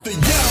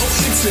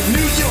into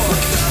New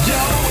York. Yo,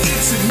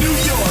 into New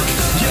York.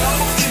 Yo,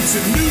 into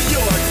New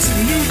York. To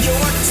New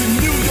York, to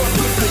New York.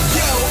 With the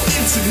yo,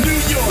 into New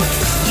York.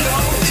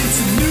 Yo,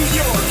 into New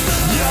York.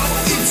 Yo,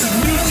 into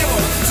New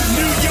York. To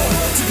New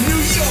York, to New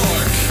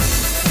York.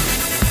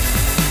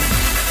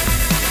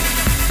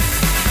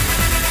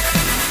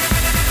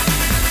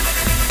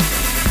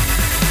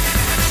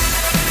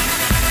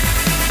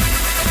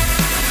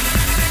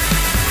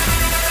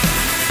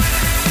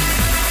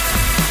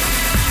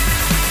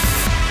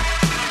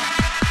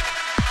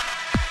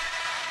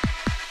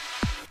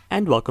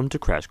 And welcome to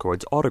Crash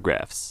Chords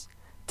Autographs.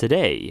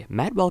 Today,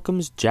 Matt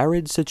welcomes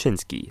Jared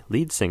Sochinsky,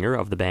 lead singer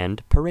of the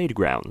band Parade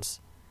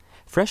Grounds.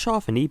 Fresh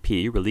off an EP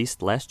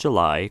released last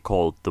July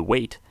called The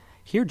Wait,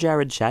 hear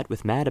Jared chat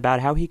with Matt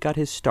about how he got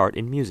his start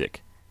in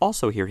music.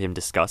 Also hear him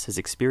discuss his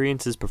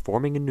experiences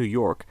performing in New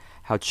York,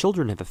 how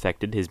children have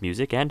affected his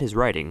music and his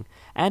writing,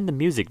 and the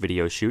music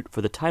video shoot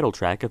for the title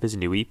track of his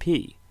new EP.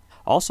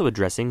 Also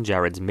addressing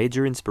Jared's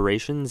major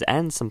inspirations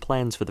and some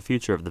plans for the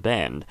future of the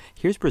band,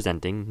 here's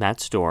presenting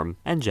Matt Storm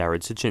and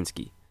Jared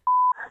Sochinsky.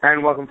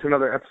 And welcome to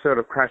another episode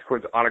of Crash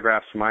Chords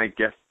Autographs. My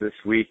guest this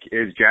week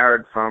is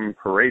Jared from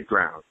Parade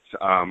Grounds.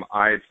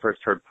 I first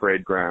heard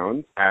Parade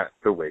Grounds at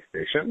the Way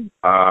Station,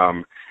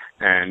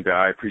 and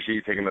I appreciate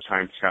you taking the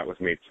time to chat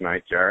with me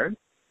tonight, Jared.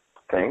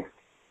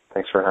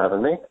 Thanks for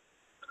having me.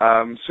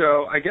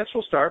 So I guess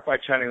we'll start by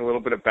chatting a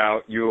little bit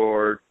about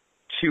your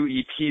two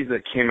EPs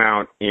that came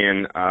out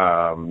in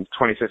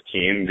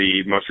 2015,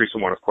 the most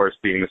recent one, of course,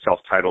 being the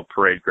self-titled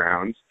Parade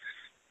Grounds.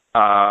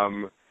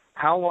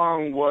 How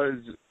long was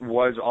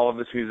all of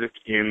this music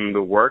in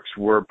the works?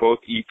 Were both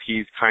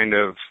EPs kind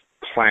of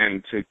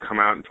planned to come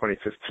out in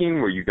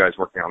 2015? Were you guys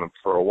working on them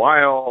for a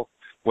while?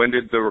 When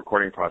did the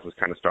recording process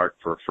kind of start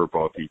for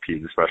both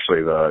EPs,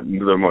 especially the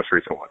most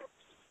recent one?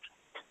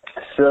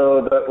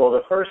 So,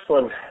 the first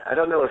one, I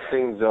don't know if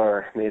things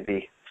are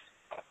maybe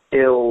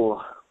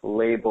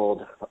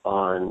labeled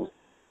on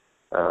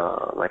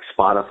like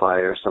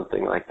Spotify or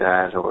something like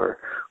that, or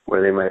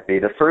where they might be.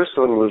 The first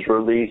one was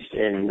released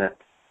in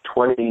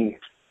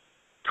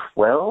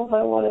 2012,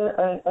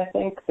 I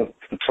think. The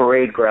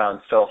Parade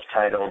Ground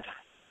self-titled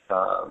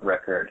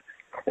record.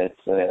 It's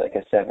like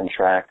a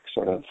 7-track,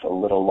 sort of a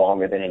little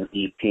longer than an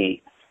EP.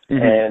 Mm-hmm.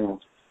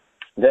 And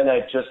then I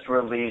just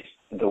released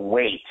The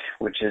Wait,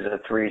 which is a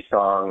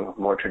 3-song,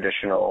 more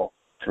traditional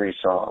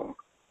 3-song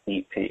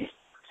EP.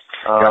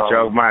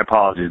 Gotcha. My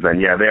apologies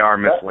then. Yeah, they are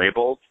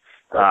mislabeled.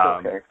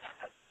 That's okay.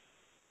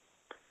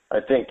 I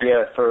think,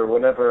 for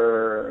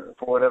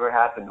whatever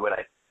happened when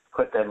I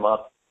put them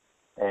up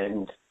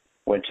and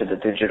went to the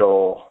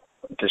digital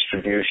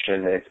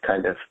distribution, it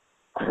kind of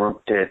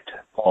grouped it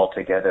all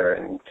together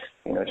and,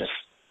 just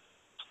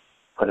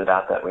put it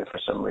out that way for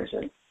some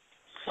reason.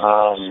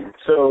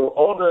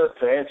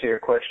 To answer your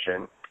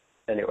question,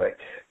 anyway,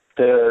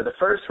 the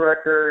first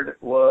record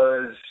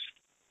was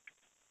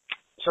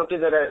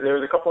something that there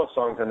was a couple of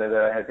songs on there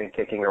that I had been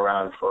kicking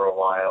around for a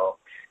while,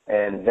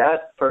 and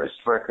that first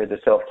record, the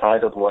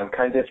self-titled one,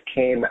 kind of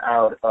came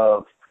out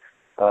of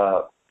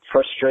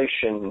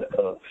frustration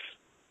of,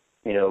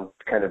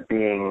 kind of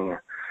being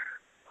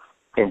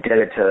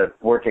indebted to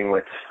working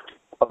with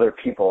other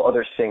people,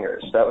 other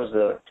singers. Those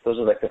are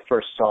like the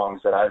first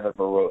songs that I've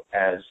ever wrote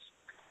as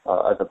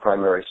a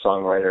primary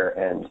songwriter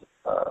and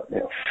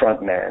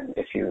frontman,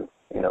 if you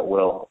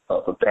will,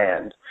 of a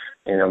band.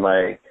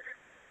 My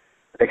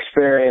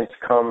experience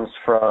comes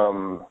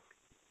from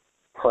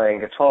playing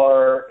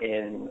guitar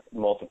in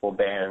multiple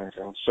bands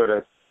and sort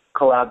of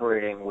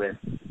collaborating with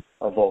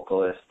a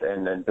vocalist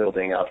and then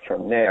building out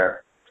from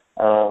there.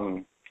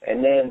 And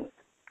then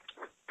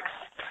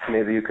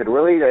maybe you could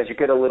relate, as you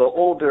get a little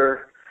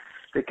older,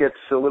 it gets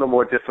a little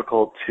more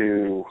difficult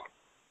to,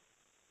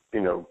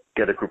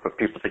 get a group of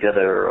people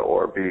together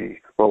or be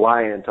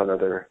reliant on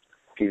other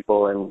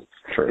people. And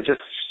it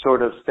just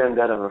sort of stemmed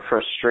out of a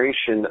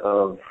frustration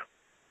of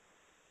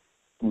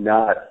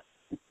not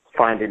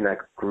finding that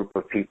group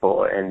of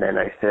people. And then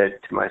I said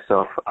to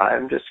myself,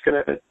 I'm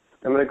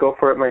gonna go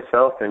for it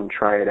myself and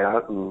try it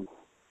out and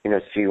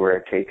see where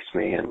it takes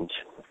me. And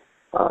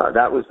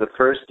that was the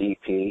first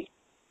EP,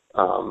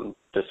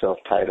 the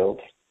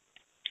self-titled.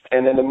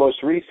 And then the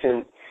most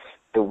recent,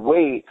 The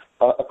Wait,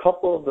 a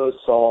couple of those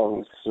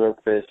songs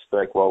surfaced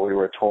like while we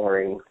were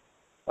touring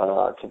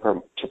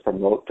to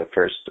promote the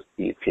first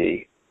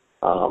EP.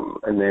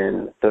 And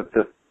then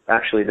the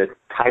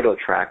title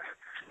track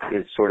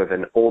is sort of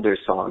an older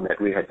song that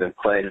we had been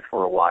playing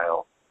for a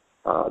while,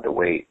 The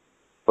Wait,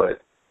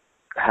 but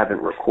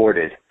haven't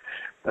recorded.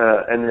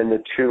 And then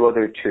the two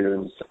other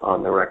tunes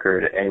on the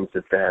record, Aims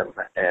at Them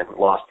and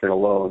Lost and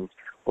Alone,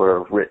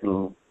 were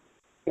written,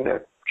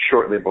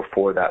 shortly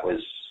before that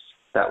was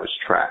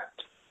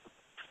tracked.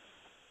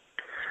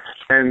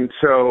 And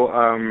so,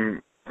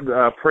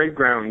 Parade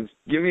Grounds,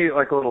 give me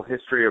like a little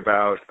history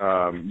about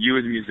you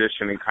as a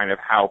musician and kind of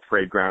how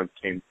Parade Grounds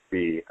came to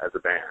be as a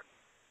band.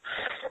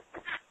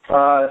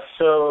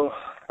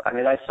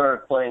 I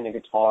started playing the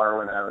guitar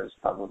when I was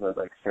probably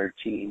like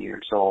 13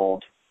 years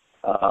old.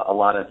 A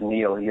lot of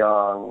Neil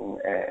Young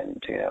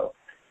and,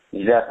 the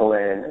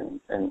Zeppelin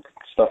and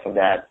stuff of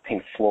that,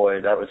 Pink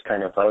Floyd. I was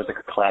like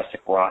a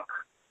classic rock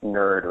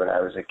nerd when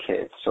I was a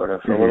kid, sort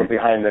of a little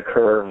behind the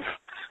curve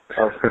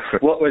of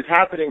what was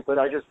happening, but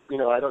I just,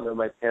 I don't know,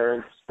 my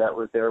parents, that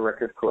was their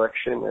record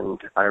collection, and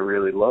I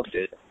really loved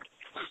it.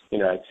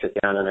 I'd sit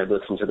down and I'd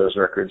listen to those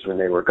records when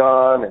they were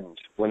gone and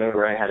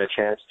whenever I had a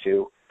chance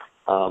to.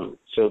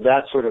 So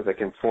that sort of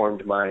like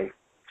informed my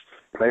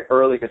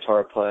early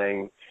guitar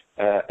playing,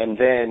 and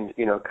then,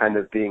 kind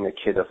of being a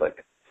kid of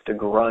like the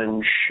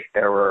grunge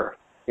era,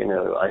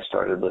 I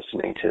started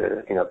listening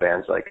to,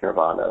 bands like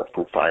Nirvana,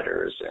 Foo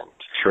Fighters, and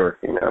sure,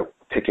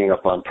 picking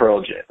up on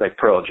Pearl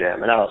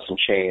Jam and Alice in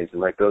Chains,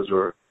 and like those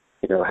were,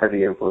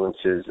 heavy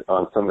influences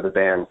on some of the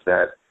bands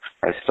that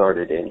I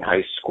started in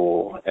high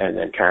school and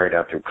then carried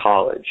out through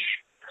college.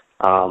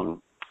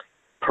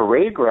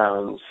 Parade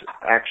Grounds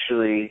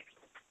actually,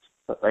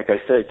 like I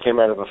said, came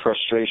out of a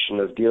frustration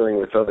of dealing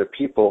with other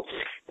people,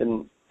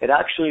 and it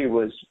actually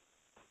was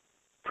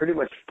pretty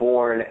much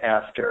born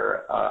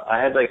after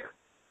I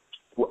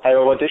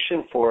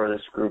auditioned for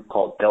this group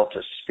called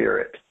Delta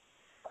Spirit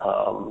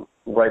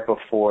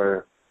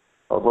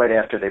right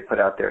after they put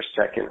out their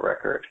second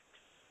record.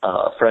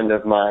 A friend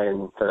of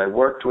mine that I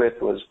worked with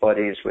was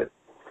buddies with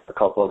a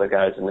couple of the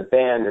guys in the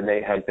band, and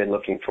they had been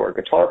looking for a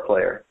guitar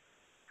player.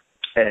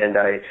 And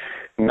I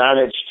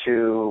managed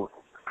to,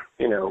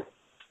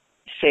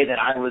 say that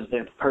I was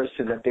the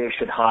person that they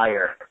should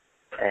hire,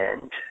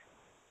 and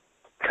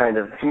kind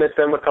of met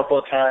them a couple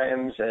of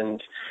times.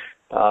 And,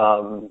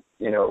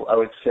 I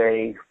would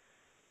say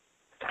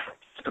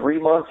 3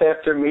 months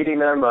after meeting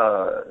them,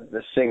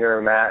 the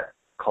singer, Matt,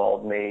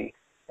 called me,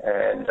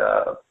 and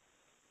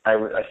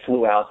I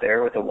flew out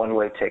there with a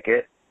one-way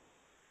ticket,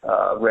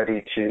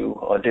 ready to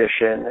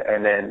audition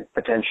and then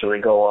potentially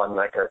go on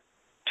like a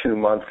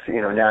 2-month,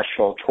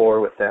 national tour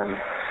with them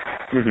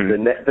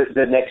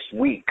the next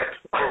week.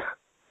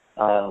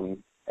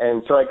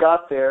 And so I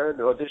got there.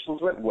 The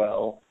auditions went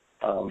well,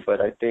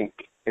 but I think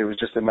it was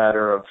just a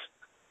matter of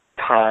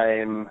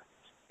time,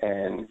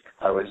 and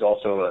I was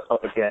also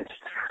up against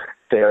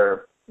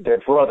their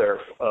brother,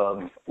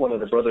 one of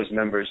the brothers'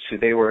 members who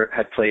they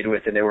had played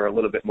with, and they were a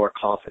little bit more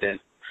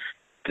confident.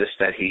 Just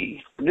that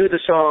he knew the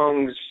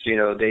songs,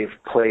 they've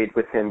played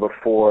with him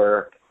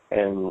before,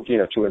 and,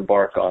 to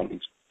embark on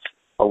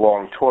a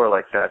long tour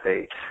like that,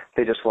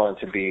 they just wanted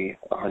to be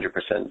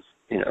 100%,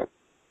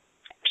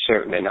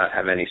 certain and not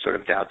have any sort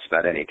of doubts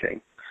about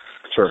anything.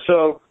 Sure.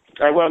 So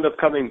I wound up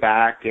coming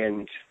back,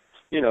 and,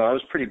 I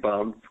was pretty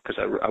bummed because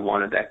I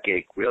wanted that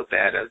gig real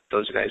bad.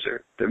 Those guys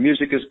their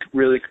music is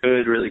really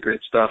good, really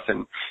great stuff,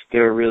 and they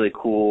were really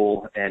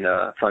cool and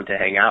fun to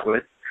hang out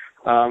with.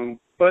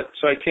 But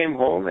so I came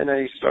home and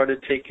I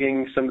started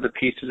taking some of the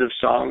pieces of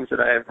songs that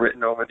I have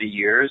written over the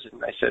years,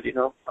 and I said,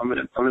 I'm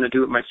gonna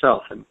do it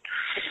myself, and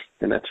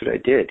that's what I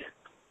did.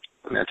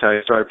 And that's how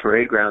I started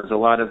Parade Grounds. A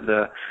lot of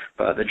the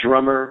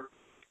drummer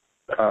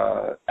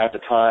at the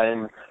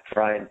time,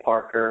 Brian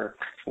Parker,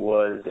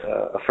 was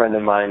a friend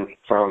of mine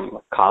from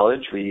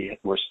college. We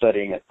were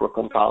studying at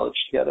Brooklyn College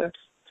together.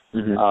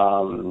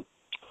 The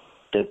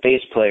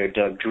bass player,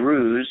 Doug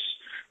Drews,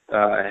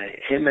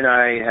 him and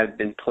I had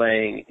been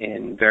playing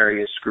in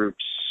various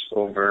groups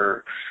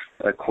over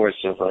a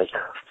course of like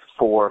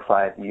 4 or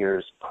 5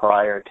 years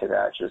prior to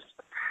that.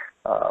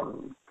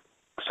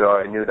 So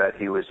I knew that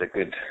he was a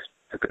good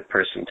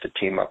person to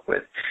team up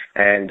with.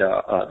 And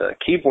the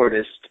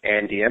keyboardist,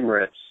 Andy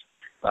Emirates,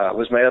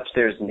 was my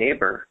upstairs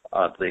neighbor,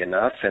 oddly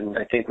enough. And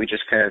I think we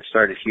just kind of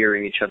started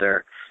hearing each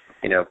other,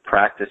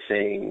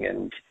 practicing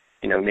and,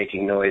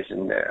 making noise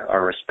in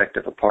our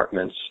respective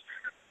apartments.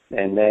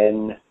 And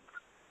then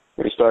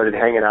we started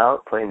hanging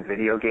out, playing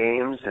video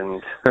games,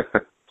 and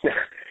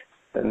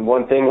and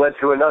one thing led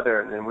to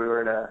another, and then we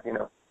were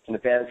in a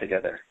band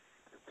together.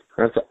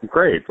 That's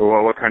great.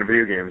 Well, what kind of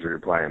video games are you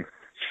playing?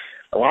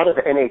 A lot of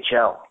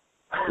NHL.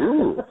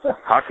 Ooh,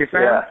 hockey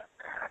fan?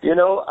 Yeah.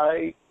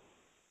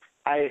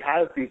 I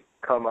have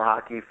become a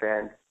hockey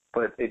fan,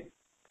 but it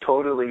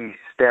totally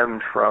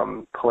stemmed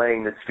from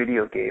playing this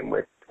video game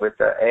with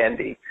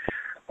Andy,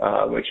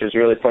 which is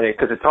really funny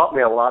because it taught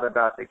me a lot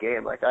about the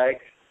game. Like I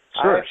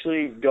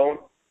actually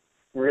don't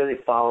really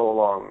follow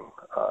along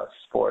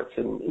sports,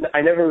 and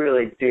I never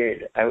really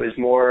did. I was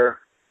more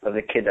of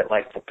the kid that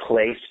liked to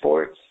play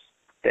sports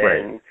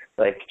than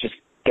like just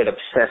get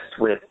obsessed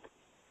with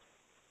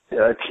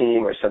a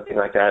team or something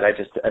like that.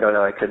 I don't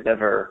know. I could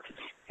never,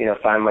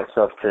 find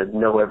myself to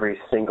know every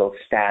single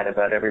stat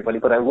about everybody.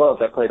 But I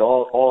played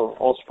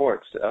all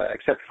sports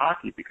except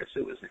hockey because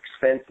it was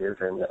expensive,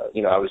 and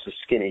I was a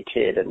skinny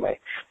kid, and my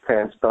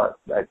parents thought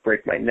I'd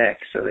break my neck,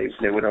 so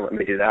they wouldn't let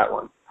me do that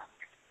one.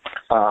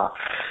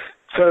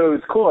 So it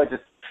was cool.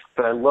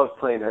 But I loved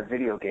playing that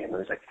video game. It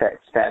was like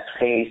fast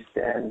paced,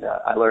 and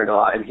I learned a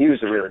lot. And he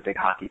was a really big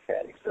hockey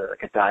fan. He's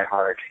like a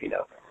diehard,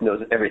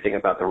 knows everything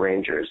about the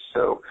Rangers.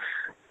 So,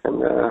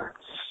 and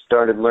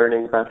started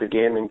learning about the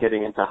game and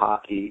getting into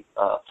hockey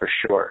for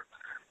sure.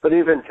 But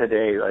even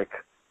today,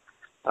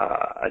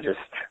 I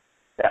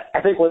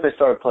think once I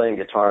started playing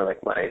guitar,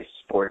 like my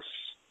sports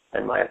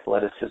and my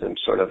athleticism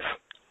sort of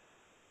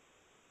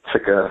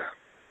took a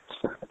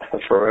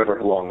forever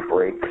long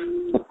break.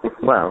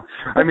 Wow.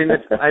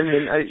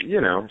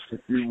 You know,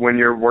 when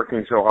you're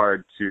working so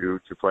hard to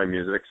play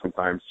music,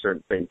 sometimes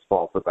certain things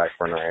fall to the back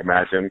burner, I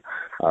imagine.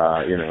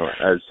 You know,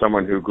 as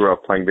someone who grew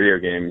up playing video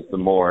games, the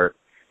more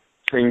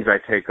things I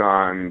take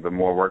on, the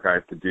more work I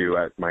have to do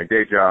at my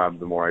day job,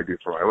 the more I do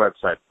for my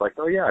website. It's like,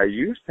 oh yeah, I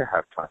used to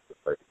have time to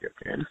play video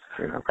games.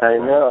 You know? I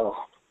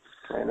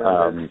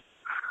know.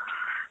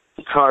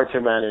 It's hard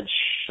to manage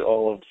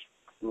all of,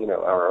 you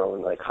know, our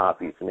own like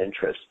hobbies and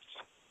interests.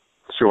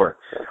 Sure.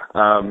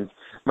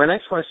 My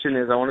next question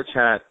is, I want to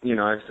chat. You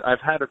know,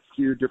 I've had a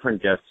few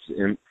different guests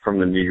from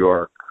the New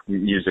York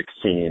music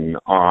scene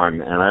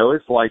on, and I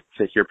always like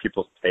to hear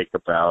people's take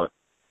about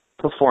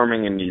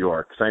performing in New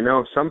York. Because I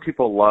know some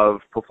people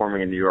love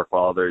performing in New York,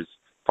 while others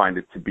find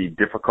it to be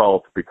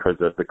difficult because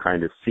of the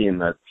kind of scene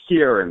that's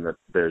here, and that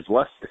there's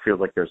less. It feels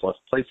like there's less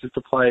places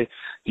to play.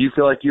 Do you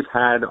feel like you've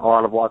had a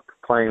lot of luck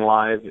playing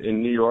live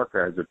in New York,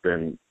 or has it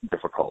been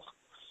difficult?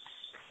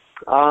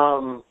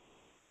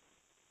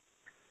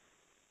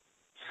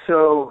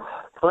 So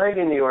playing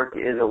in New York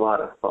is a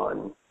lot of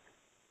fun,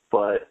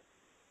 but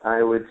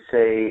I would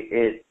say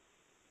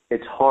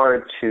it's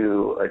hard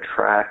to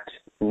attract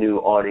new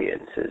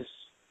audience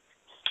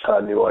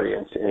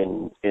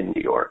in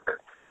New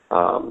York.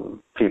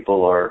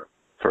 People are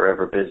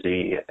forever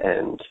busy,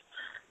 and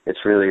it's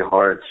really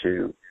hard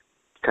to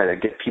kind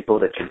of get people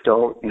that you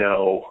don't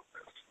know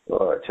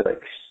to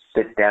like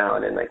sit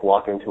down and like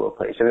walk into a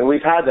place. I mean,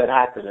 we've had that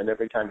happen, and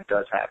every time it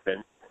does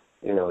happen,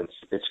 you know,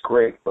 it's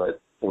great,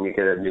 but when you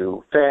get a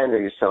new fan or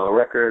you sell a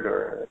record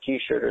or a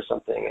T-shirt or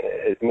something,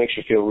 it makes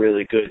you feel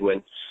really good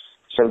when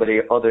somebody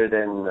other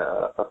than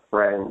a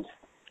friend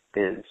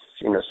is,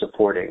 you know,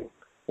 supporting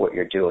what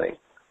you're doing.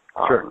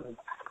 Sure.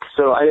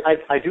 So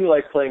I do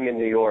like playing in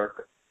New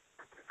York,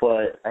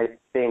 but I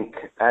think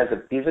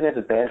even as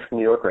a band from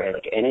New York, or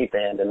like any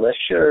band, unless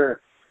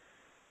you're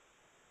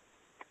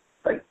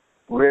like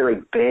really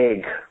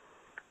big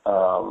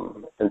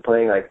and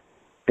playing like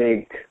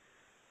big,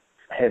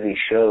 heavy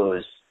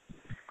shows,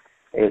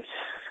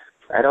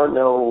 I don't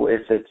know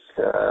if it's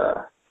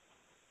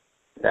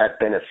that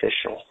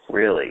beneficial,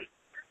 really,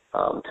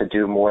 to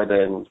do more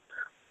than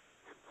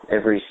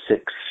every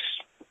 6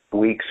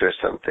 weeks or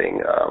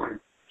something,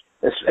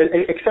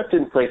 except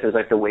in places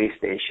like the Way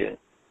Station.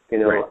 You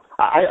know, right.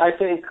 I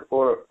think,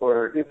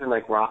 or even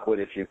like Rockwood,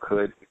 if you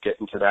could get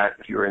into that,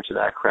 if you were into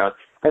that crowd,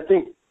 I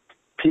think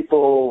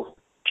people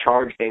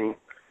charging,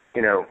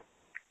 you know,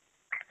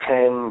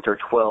 $10 or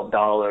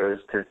 $12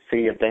 to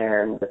see a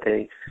band that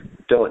they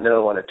don't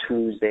know on a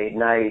Tuesday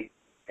night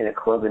in a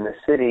club in the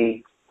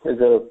city is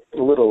a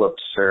little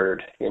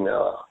absurd, you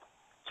know,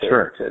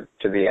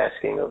 to be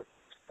asking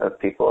of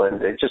people.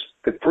 And it just,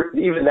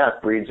 even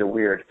that breeds a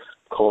weird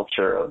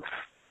culture of,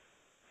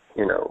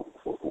 you know,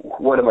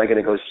 what am I going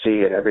to go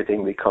see? And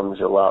everything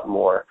becomes a lot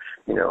more,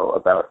 you know,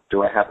 about,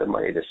 do I have the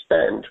money to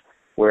spend?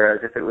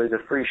 Whereas if it was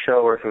a free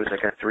show, or if it was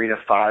like a $3 to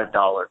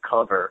 $5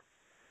 cover,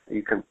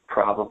 you can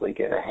probably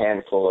get a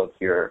handful of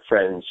your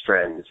friends'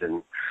 friends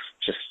and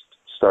just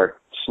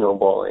start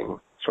snowballing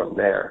from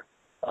there.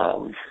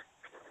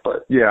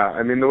 But yeah,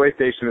 I mean, the Way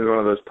Station is one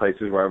of those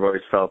places where I've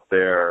always felt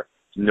they're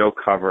no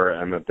cover,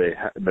 and that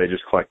they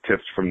just collect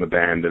tips from the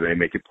band, and they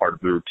make it part of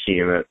the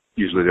routine that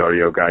usually the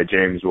audio guy,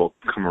 James, will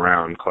come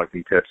around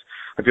collecting tips.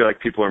 I feel like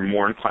people are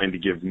more inclined to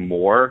give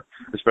more,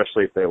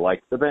 especially if they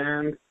like the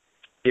band,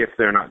 if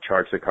they're not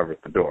charged to cover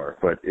at the door.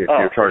 But if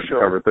you're charged to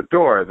cover at the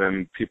door,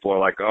 then people are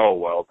like, oh,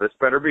 well, this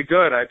better be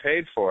good. I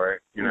paid for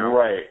it, you know?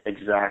 Right,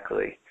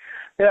 exactly.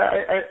 Yeah,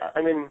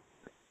 I mean,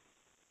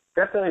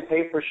 definitely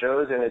pay for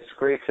shows, and it's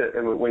great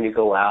when you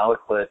go out,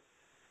 but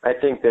I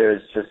think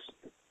there's just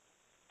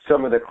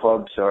some of the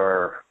clubs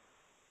are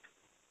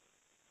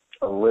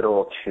a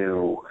little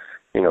too,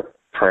 you know,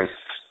 price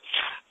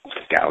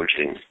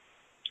gouging.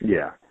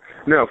 Yeah.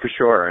 No, for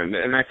sure.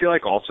 And I feel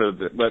like also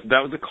that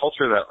was a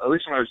culture that, at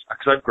least when I was,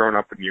 because I've grown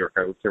up in New York,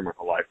 I lived here my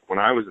whole life. When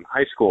I was in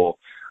high school,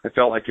 I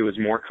felt like it was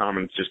more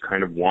common to just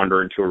kind of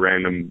wander into a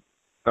random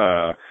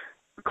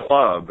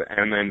club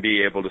and then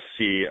be able to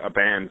see a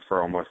band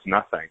for almost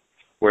nothing.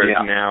 Whereas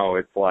now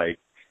it's like,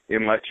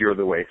 unless you're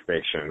the Way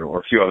Station or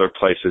a few other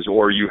places,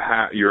 or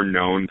you're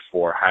known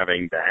for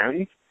having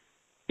bands,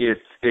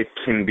 it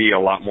can be a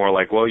lot more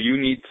like, well, you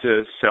need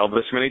to sell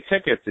this many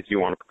tickets if you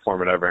want to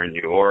perform at a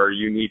venue, or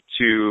we need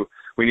to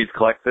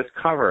collect this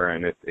cover,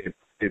 and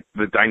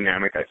the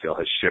dynamic, I feel,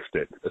 has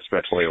shifted,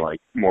 especially like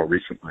more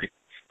recently.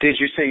 Did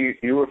you say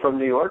you were from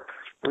New York?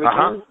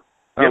 Yeah,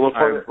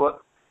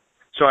 what?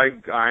 So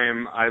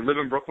I live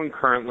in Brooklyn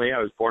currently. I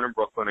was born in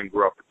Brooklyn and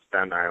grew up in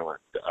Staten Island.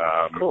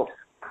 Cool.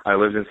 I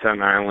lived in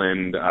Staten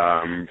Island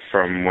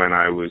from when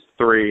I was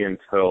 3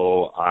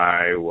 until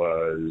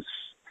I'm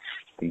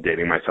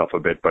dating myself a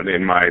bit, but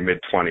in my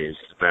mid-20s.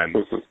 Then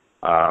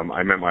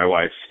I met my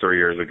wife 3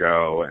 years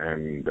ago,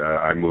 and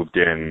I moved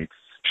in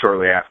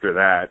shortly after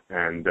that,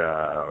 and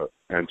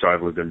so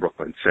I've lived in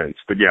Brooklyn since.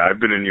 But yeah, I've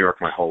been in New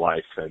York my whole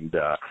life, and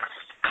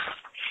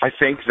I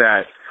think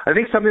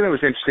something that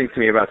was interesting to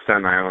me about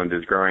Staten Island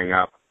is growing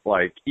up,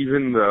 like,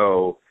 even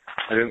though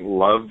I didn't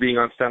love being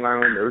on Staten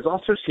Island.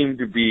 There seemed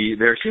to be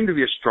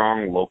a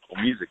strong local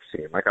music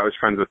scene. Like, I was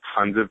friends with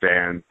tons of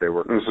bands. There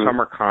were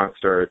summer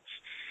concerts.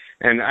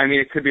 And, I mean,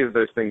 it could be that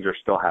those things are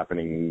still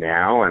happening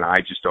now, and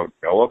I just don't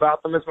know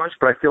about them as much.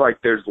 But I feel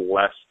like there's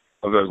less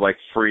of those, like,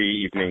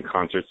 free evening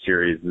concert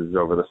series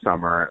over the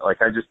summer. Like,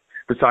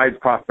 besides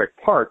Prospect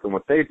Park and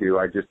what they do,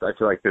 I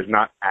feel like there's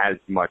not as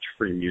much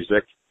free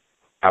music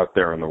out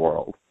there in the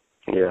world.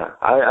 Yeah,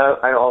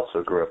 I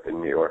also grew up in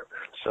New York,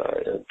 so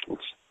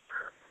it's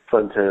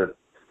fun to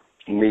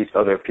meet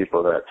other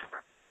people that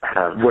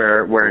have.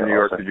 Where in New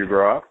York did you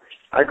grow up?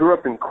 I grew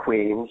up in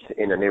Queens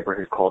in a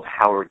neighborhood called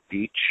Howard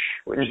Beach,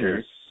 which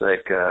is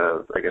like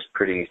I guess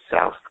pretty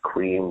South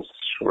Queens,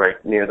 right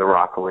near the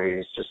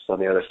Rockaways, just on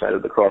the other side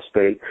of the Cross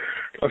Bay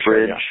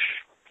Bridge. Yeah.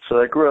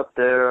 So I grew up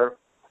there.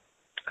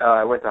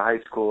 I went to high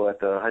school at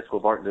the High School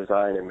of Art and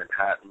Design in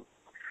Manhattan.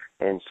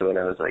 And so when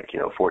I was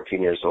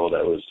 14 years old,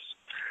 I was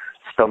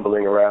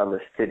stumbling around the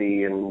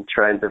city and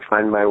trying to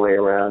find my way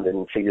around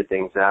and figure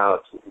things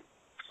out.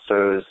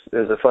 So it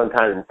was a fun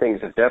time, and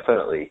things have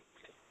definitely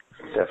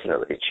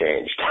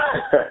changed.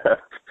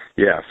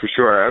 Yeah, for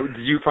sure.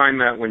 Did you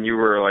find that when you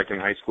were in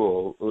high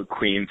school,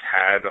 Queens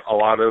had a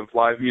lot of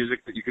live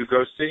music that you could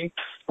go see?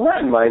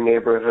 Not in my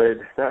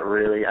neighborhood, not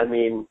really. I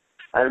mean,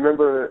 I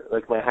remember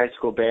my high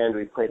school band,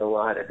 we played a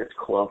lot at this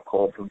club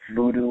called the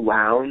Voodoo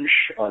Lounge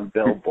on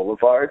Bell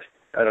Boulevard.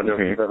 I don't know if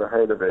you've ever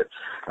heard of it.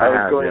 I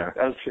have, yeah.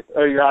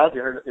 Oh, you have?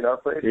 You heard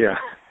that place? Yeah.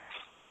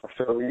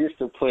 So we used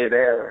to play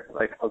there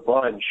a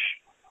bunch.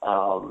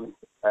 I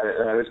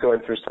was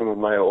going through some of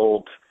my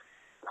old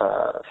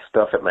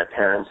stuff at my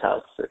parents'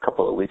 house a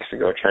couple of weeks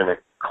ago, trying to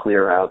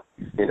clear out,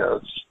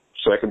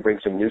 so I can bring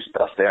some new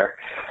stuff there,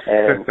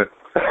 and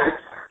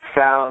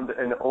found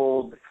an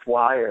old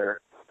flyer.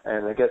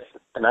 And I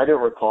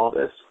didn't recall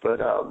this, but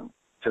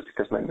just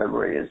because my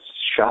memory is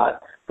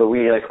shot, but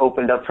we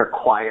opened up for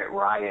Quiet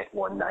Riot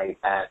one night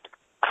at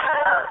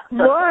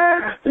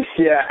what?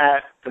 Yeah,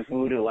 at the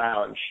Voodoo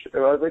Lounge.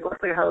 And I was like, what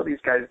the hell are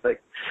these guys It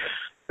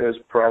was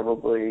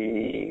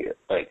probably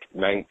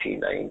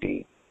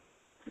 1999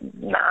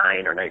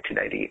 or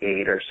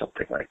 1998 or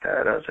something like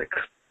that. I was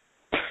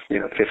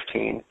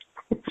 15.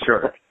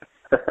 Sure.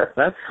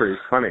 That's pretty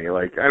funny.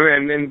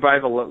 And by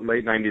the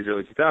late 90s,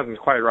 early 2000s,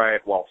 Quiet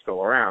Riot, while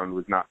still around,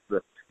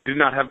 did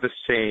not have the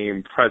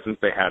same presence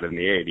they had in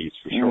the 80s,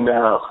 for sure.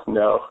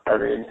 No. I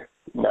mean,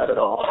 not at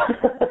all.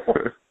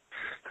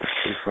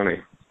 It's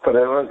funny. But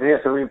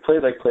so we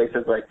played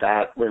places like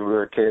that when we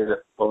were kids,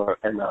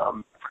 and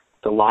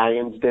the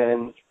Lion's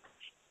Den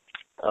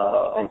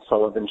on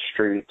Sullivan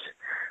Street.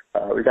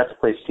 We got to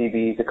play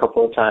CB's a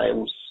couple of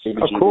times.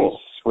 CBGB's, cool.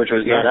 Which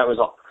was that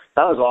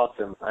was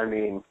awesome. I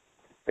mean,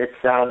 it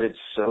sounded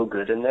so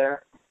good in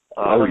there.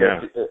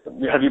 Yeah.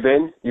 Have you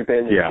been? You've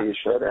been to yeah. see a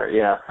show there?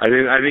 Yeah. I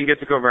didn't get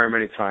to go very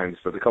many times,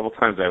 but the couple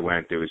times I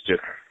went, it was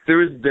just there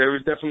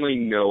was definitely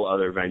no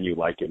other venue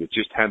like it. It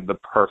just had the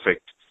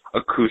perfect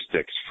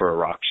acoustics for a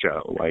rock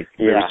show.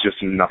 There was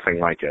just nothing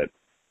like it.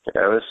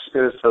 Yeah, it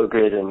was so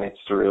good, and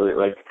it's really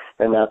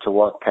and now to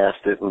walk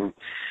past it and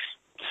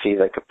see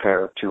a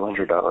pair of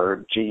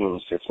 $200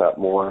 jeans, if not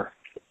more.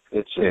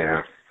 It's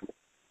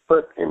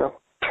but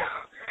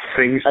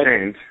things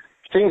change.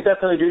 Things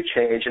definitely do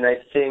change, and I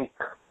think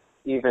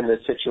even the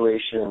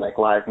situation in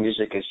live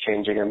music is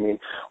changing. I mean,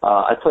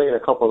 I play in a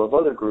couple of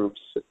other groups,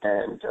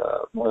 and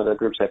one of the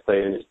groups I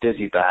play in is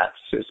Dizzy Bats.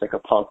 It's a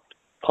punk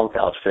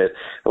outfit,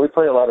 and we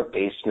play a lot of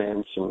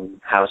basements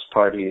and house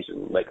parties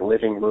and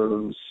living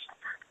rooms.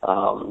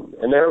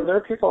 And there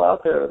are people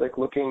out there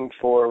looking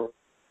for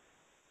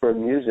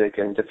music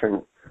and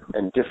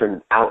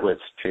different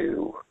outlets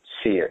to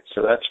see it.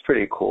 So that's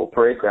pretty cool.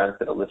 Parade Grounds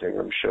did a living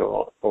room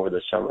show over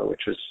the summer,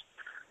 which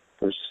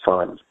was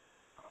fun.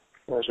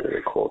 It was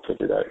really cool to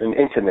do that, and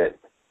intimate,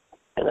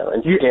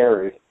 and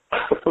scary.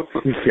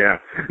 Yeah.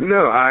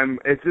 No,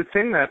 it's a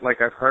thing that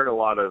I've heard a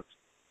lot of.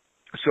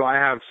 So I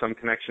have some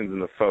connections in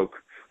the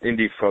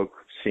indie folk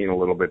scene a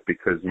little bit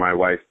because my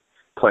wife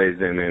plays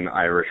in an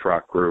Irish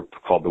rock group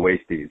called the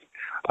Wasties.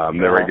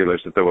 They're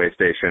regulars at the Way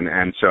Station,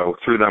 and so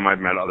through them I've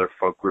met other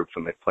folk groups,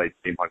 and they've played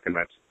steampunk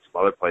conventions and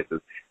some other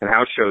places. And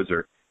house shows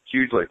are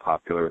hugely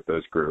popular with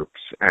those groups.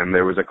 And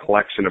there was a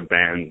collection of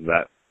bands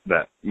that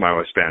my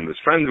wife's band was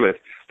friends with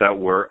that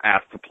were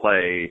asked to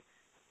play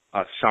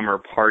a summer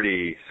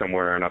party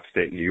somewhere in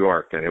upstate New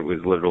York, and it was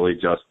literally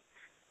just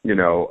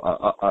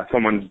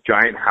someone's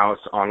giant house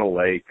on a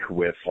lake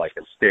with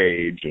a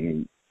stage,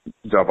 and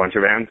a bunch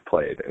of bands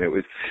played, and it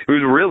was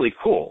really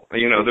cool. There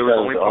was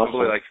only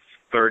probably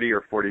 30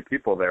 or 40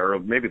 people there, or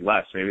maybe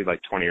less, maybe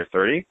 20 or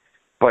 30,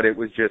 but it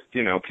was just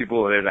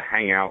people were there to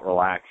hang out,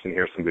 relax, and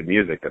hear some good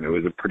music, and it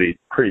was a pretty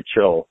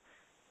chill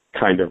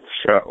kind of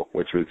show,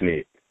 which was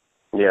neat.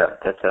 Yeah,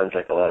 that sounds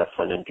like a lot of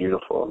fun and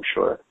beautiful, I'm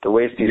sure. The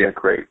Wasties are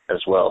great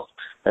as well.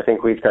 I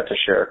think we've got to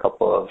share a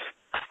couple of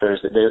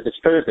Thursday. It's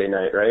Thursday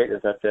night, right?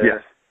 Is that the?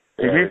 Yes.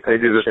 Yeah, they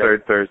do the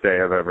third Thursday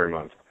of every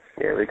month.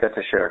 Yeah, we got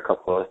to share a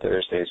couple of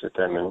Thursdays with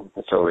them, and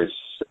it's always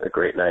a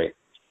great night.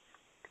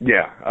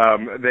 Yeah,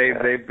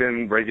 they've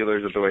been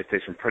regulars at the Way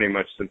Station pretty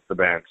much since the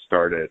band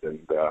started, and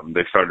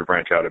they've started to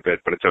branch out a bit.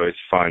 But it's always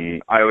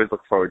fun. I always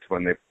look forward to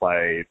when they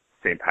play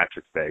St.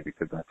 Patrick's Day,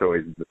 because that's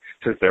always,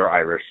 since they're an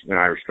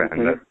Irish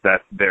band,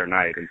 that's their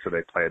night, and so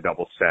they play a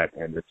double set,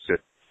 and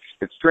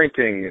it's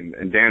drinking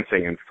and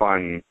dancing and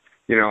fun.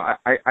 You know,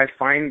 I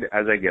find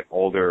as I get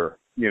older,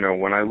 you know,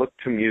 when I look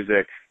to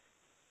music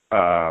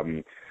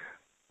to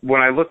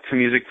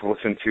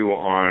listen to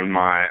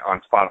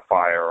on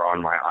Spotify or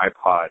on my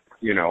iPod,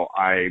 you know,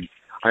 I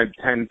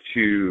tend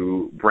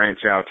to branch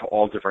out to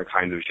all different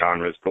kinds of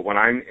genres. But when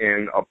I'm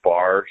in a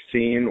bar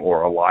scene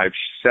or a live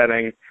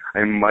setting,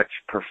 I much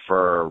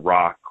prefer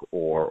rock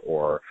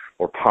or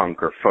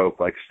punk or folk,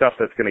 like stuff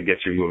that's going to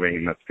get you moving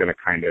and that's going to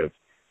kind of,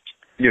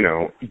 you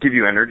know, give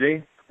you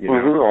energy. You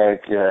know?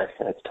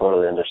 I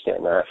totally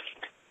understand that.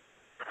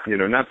 You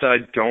know, not that I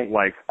don't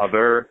like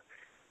other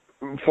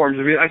forms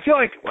of music. I feel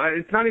like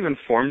it's not even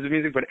forms of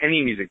music, but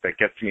any music that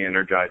gets me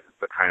energized is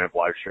the kind of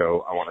live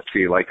show I want to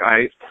see. Like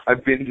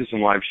I've been to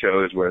some live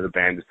shows where the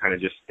band is kind of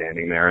just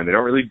standing there and they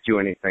don't really do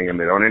anything and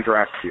they don't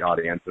interact with the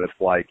audience, and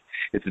it's like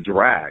it's a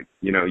drag.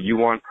 You know, you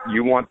want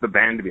the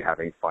band to be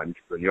having fun,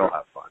 because then you'll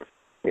have fun.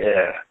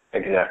 Yeah,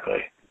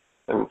 exactly.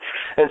 And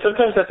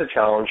sometimes that's a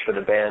challenge for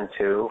the band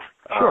too.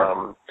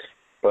 Sure.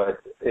 But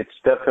it's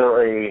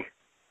definitely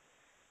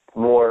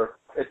more.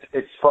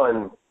 It's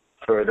fun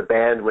for the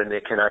band when they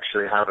can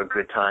actually have a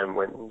good time,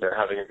 when they're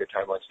having a good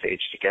time on stage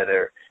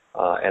together,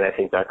 and I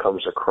think that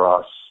comes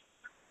across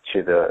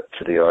to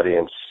the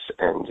audience,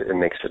 and it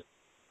makes it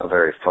a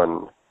very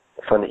fun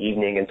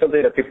evening and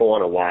something that people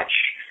want to watch.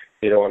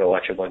 You don't want to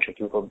watch a bunch of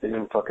people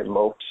doing fucking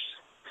mopes.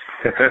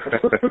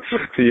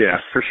 Yeah,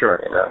 for sure.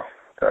 You know.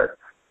 But,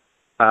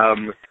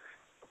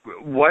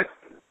 what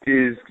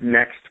is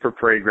next for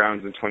Parade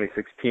Grounds in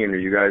 2016? Are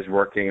you guys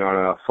working on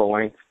a full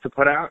length to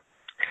put out?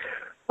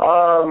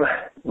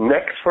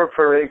 Next for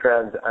Parade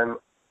Grounds, I'm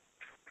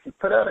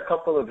put out a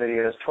couple of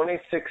videos.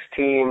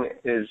 2016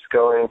 is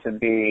going to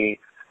be,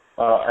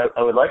 I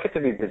would like it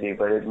to be busy,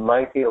 but it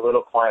might be a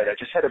little quiet. I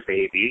just had a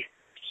baby.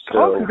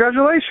 So,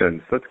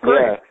 congratulations. That's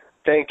great. Yeah,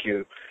 thank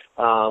you.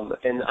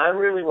 And I'm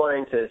really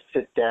wanting to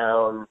sit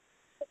down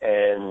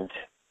and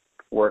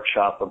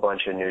workshop a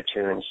bunch of new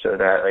tunes so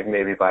that, like,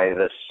 maybe by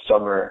this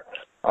summer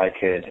I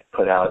could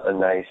put out a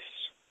nice,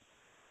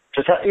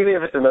 just even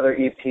if it's another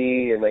EP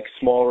and like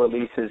small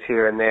releases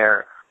here and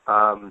there.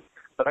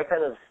 But I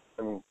kind of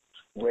am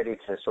ready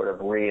to sort of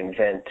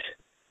reinvent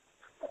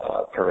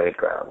Parade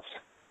Grounds.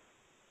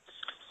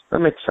 That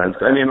makes sense.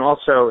 I mean,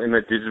 also in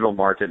the digital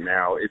market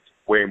now, it's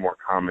way more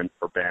common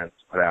for bands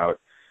to put out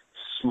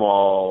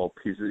small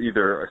pieces,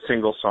 either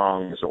single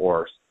songs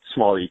or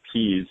small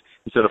EPs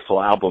instead of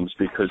full albums,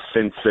 because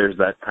since there's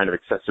that kind of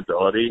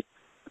accessibility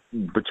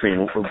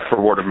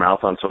for word of mouth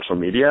on social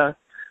media,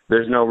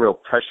 there's no real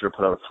pressure to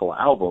put out a full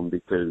album,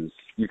 because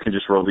you can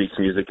just release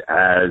music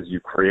as you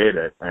create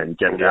it and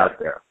get it out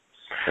there.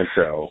 And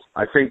so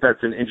I think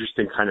that's an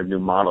interesting kind of new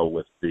model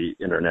with the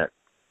internet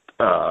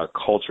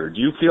culture. Do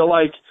you feel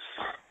like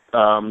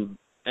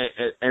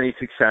any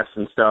success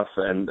and stuff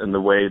and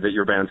the way that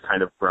your band's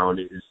kind of grown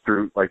is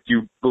through, like, do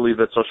you believe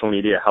that social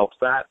media helps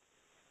that?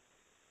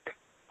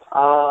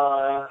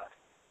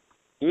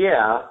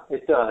 Yeah,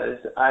 it does.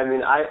 I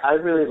mean, I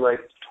really like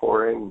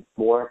touring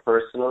more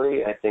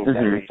personally. I think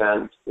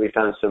that we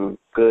found some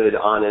good,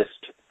 honest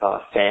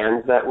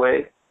fans that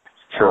way.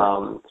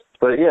 Sure.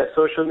 But yeah,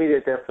 social media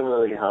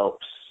definitely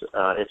helps.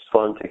 It's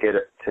fun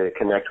to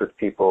connect with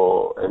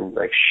people and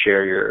like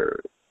share your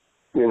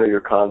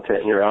content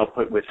and your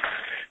output with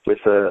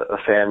a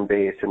fan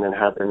base, and then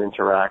have them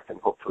interact and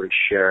hopefully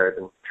share it.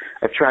 And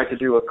I've tried to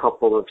do a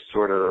couple of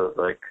sort of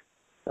like,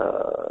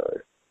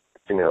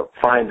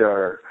 find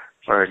our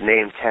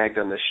name tagged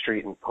on the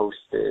street and post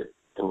it,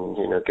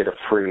 and get a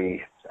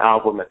free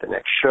album at the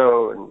next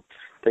show and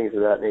things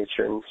of that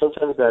nature. And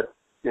sometimes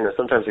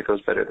sometimes it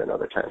goes better than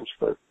other times,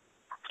 but.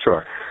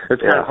 Sure.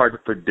 It's kind of hard to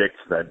predict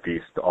that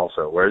beast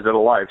also, whereas at a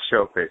live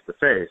show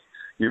face-to-face,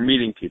 you're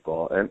meeting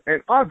people, and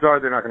odds are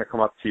they're not going to come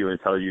up to you and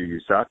tell you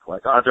suck.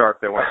 Like, odds are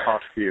if they want to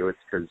talk to you, it's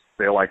because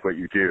they like what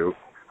you do.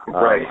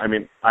 Right. I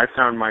mean, I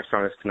found my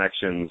strongest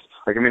connections,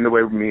 the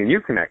way me and you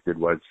connected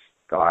was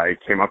I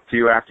came up to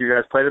you after you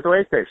guys played at the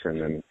Way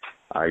Station, and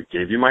I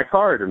gave you my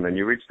card, and then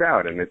you reached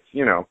out, and it's,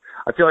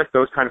 I feel like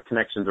those kind of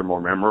connections are more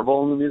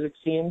memorable in the music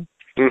scene.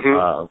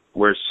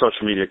 Whereas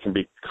social media can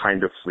be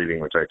kind of fleeting,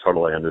 which I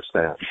totally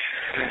understand.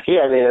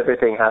 Yeah, I mean,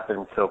 everything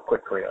happens so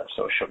quickly on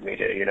social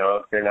media. If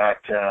you're not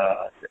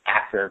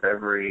active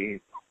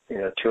every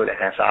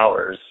 2.5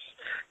 hours,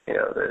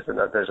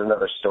 there's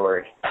another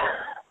story.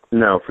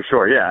 No, for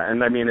sure, yeah.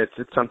 And I mean,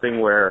 it's something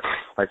where,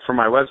 like, for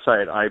my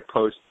website, I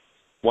post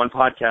one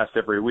podcast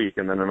every week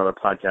and then another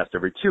podcast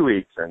every 2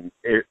 weeks. And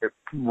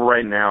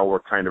right now we're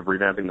kind of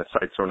revamping the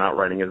site, so we're not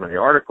writing as many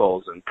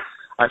articles. And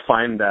I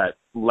find that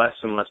less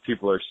and less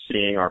people are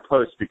seeing our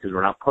posts because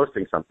we're not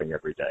posting something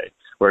every day.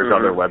 Whereas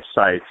other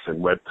websites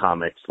and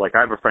webcomics, like I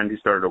have a friend who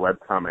started a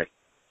webcomic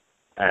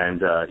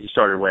And he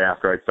started way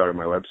after I started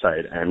my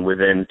website. And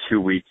within 2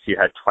 weeks, he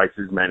had twice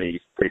as many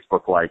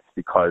Facebook likes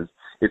because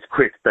it's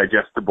quick,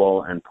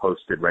 digestible, and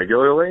posted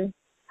regularly.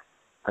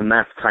 And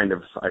that's kind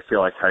of, I feel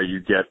like, how you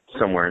get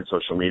somewhere in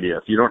social media.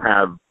 If you don't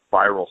have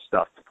viral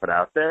stuff to put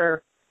out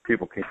there,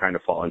 people can kind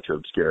of fall into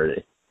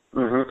obscurity.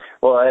 Mm-hmm.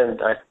 Well,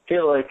 and I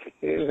feel like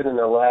even in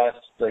the last,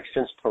 like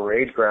since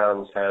Parade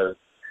Grounds has,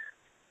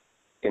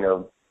 you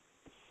know,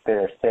 been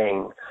a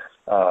thing,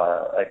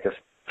 like the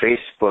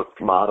Facebook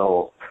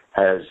model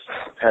has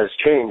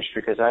changed,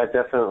 because I've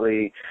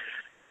definitely,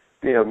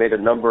 you know, made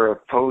a number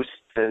of posts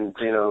and,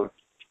 you know,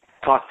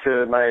 talked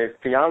to my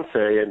fiance,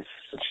 and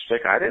she's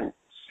like, I didn't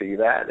see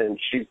that. And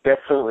she's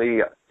definitely,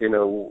 you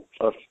know,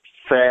 a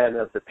fan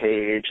of the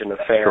page and a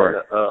fan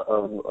Sure.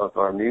 of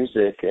our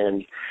music.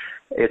 And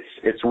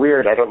it's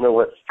weird. I don't know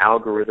what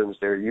algorithms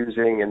they're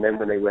using. And then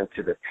when they went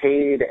to the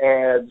paid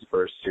ads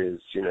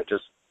versus, you know,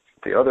 just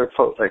the other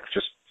post, like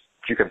just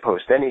you can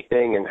post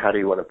anything, and how do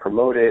you want to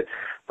promote it?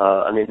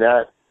 I mean,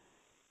 that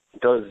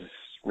does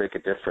make a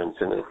difference,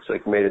 and it's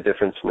like made a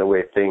difference in the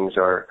way things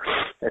are,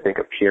 I think,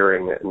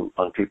 appearing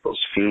on people's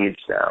feeds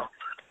now.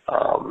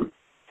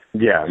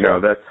 Yeah,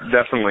 no, that's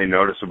definitely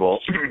noticeable.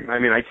 I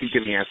mean, I keep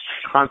getting asked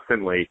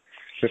constantly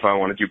if I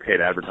want to do paid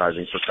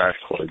advertising for Crash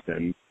Chords,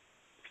 and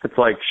it's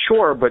like,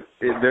 sure, but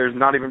there's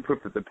not even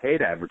proof that the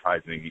paid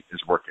advertising is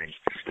working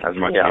as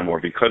much anymore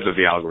because of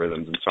the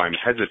algorithms, and so I'm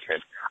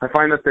hesitant. I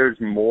find that there's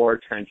more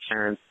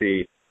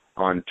transparency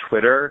on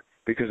Twitter,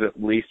 because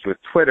at least with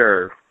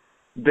Twitter,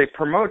 they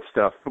promote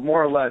stuff, but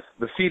more or less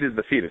the feed is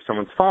the feed. If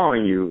someone's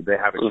following you, they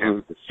have a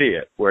chance to see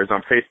it. Whereas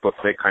on Facebook,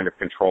 they kind of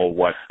control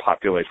what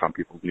populates on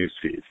people's news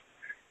feeds.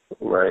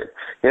 Right.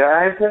 Yeah,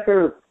 I've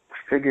never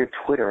figured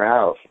Twitter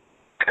out.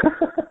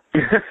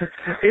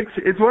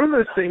 It's one of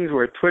those things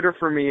where Twitter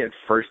for me at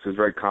first was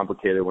very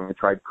complicated when I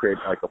tried to create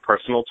like a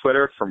personal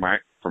Twitter for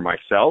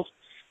myself.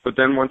 But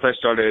then once I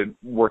started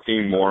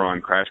working more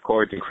on Crash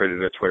Chords and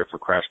created a Twitter for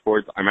Crash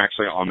Chords, I'm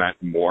actually on that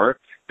more,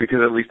 because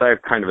at least I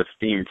have kind of a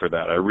theme for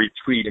that. I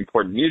retweet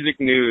important music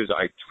news.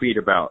 I tweet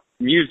about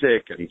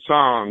music and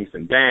songs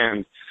and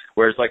bands.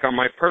 Whereas like on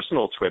my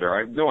personal Twitter, I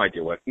have no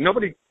idea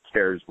nobody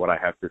cares what I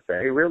have to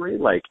say, really.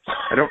 Like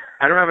I don't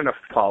have enough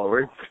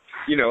followers.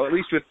 You know, at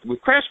least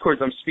with Crash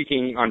Chords, I'm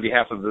speaking on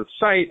behalf of the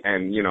site,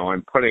 and, you know,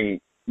 I'm putting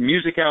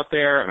music out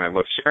there, and I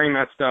love sharing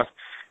that stuff.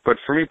 But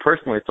for me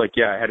personally, it's like,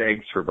 yeah, I had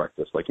eggs for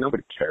breakfast. Like,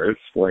 nobody cares.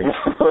 Like,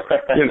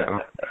 you know,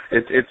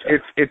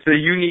 it's a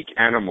unique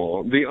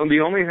animal. The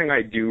only thing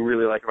I do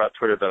really like about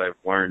Twitter that I've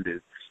learned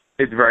is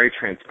it's very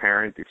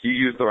transparent. If you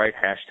use the right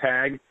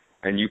hashtag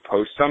and you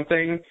post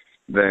something,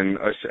 then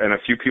and a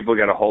few people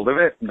get a hold of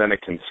it, then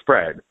it can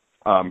spread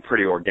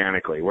pretty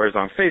organically. Whereas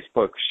on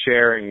Facebook,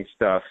 sharing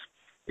stuff,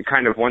 it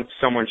kind of, once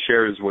someone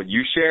shares what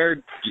you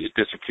shared, it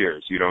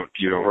disappears. You don't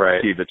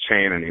see the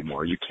chain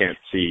anymore. You can't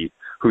see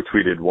who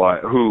tweeted what,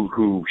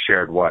 who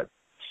shared what.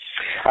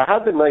 I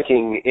have been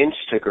liking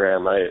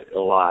Instagram a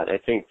lot. I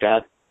think that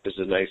is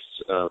a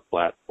nice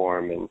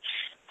platform, and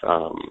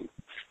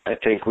I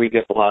think we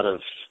get a lot of,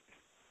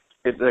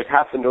 it like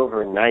happened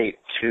overnight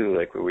too,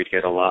 like where we'd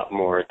get a lot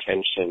more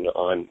attention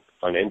on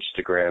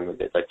Instagram, and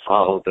they'd like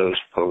follow those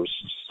posts.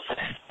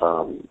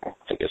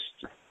 I guess,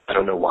 I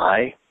don't know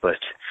why, but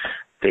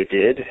they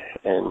did,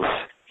 and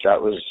that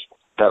was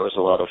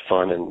a lot of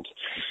fun, and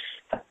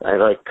I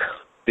like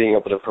being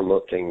able to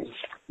promote things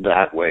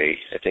that way.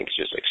 I think it's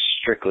just like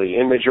strictly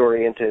image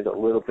oriented, a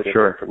little bit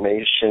of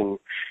information,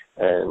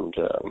 and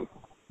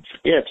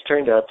it's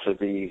turned out to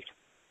be,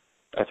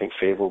 I think,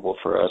 favorable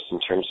for us in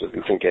terms of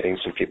even getting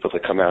some people to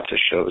come out to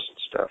shows and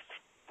stuff.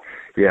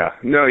 Yeah.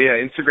 No, yeah,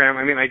 Instagram,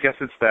 I mean, I guess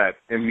it's that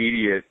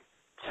immediate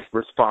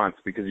response,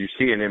 because you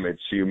see an image,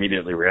 so you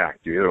immediately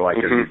react. You either like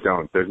it or you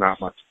don't. There's not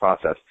much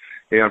process.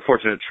 The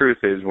unfortunate truth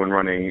is, when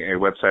running a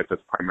website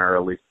that's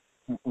primarily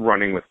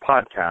running with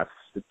podcasts,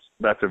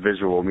 that's a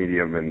visual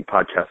medium, and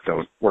podcasts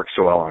don't work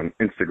so well on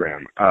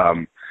Instagram.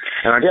 And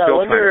I'm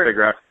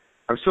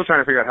still trying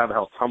to figure out how the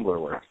hell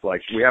Tumblr works.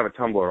 Like, we have a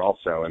Tumblr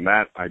also, and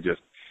that I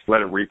just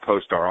let it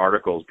repost our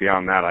articles.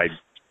 Beyond that, I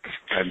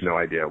have no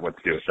idea what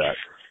to do with that.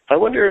 I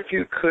wonder if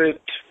you could,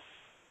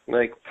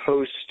 like,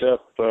 post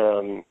up,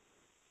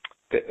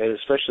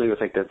 especially with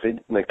like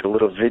the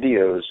little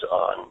videos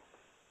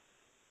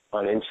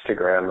on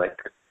Instagram, like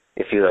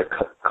if you like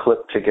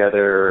clip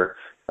together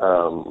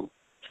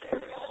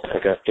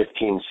like a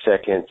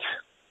 15-second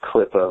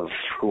clip of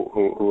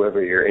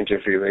whoever you're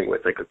interviewing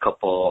with like a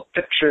couple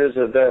pictures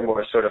of them,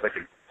 or sort of like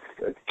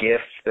a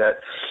GIF that,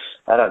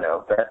 I don't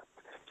know.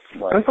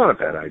 That's not a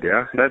bad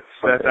idea. That's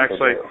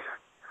actually,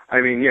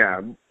 I mean,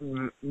 yeah,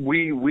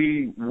 we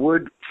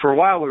would, for a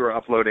while we were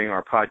uploading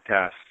our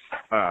podcasts,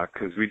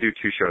 because we do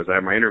two shows. I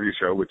have my interview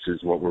show, which is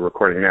what we're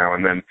recording now,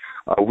 and then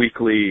a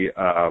weekly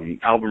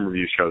album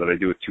review show that I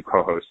do with two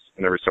co-hosts,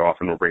 and every so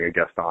often we'll bring a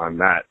guest on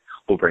that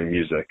will bring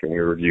music, and we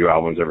review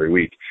albums every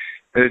week.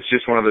 And it's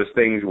just one of those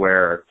things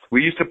where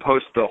we used to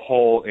post the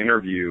whole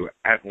interview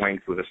at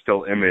length with a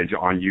still image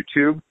on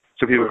YouTube,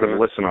 so people could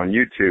listen on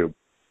YouTube.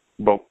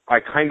 but I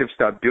kind of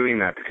stopped doing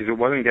that because it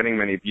wasn't getting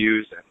many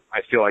views. And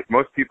I feel like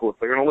most people, if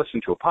they're going to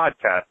listen to a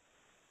podcast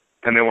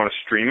and they want to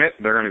stream it,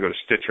 they're going to go to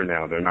Stitcher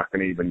now. They're not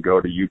going to even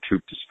go to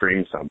YouTube to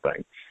stream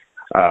something.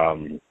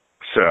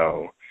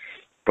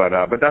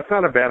 But that's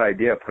not a bad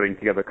idea, putting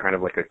together kind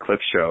of like a clip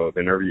show of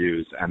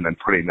interviews and then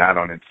putting that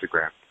on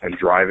Instagram and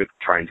try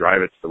and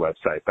drive it to the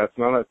website. That's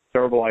not a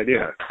terrible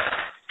idea.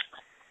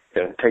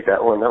 Yeah, take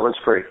that one. That one's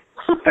free.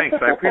 Thanks,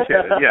 I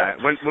appreciate it. Yeah,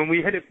 when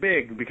we hit it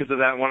big because of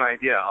that one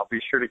idea, I'll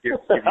be sure to give you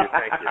a thank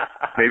you.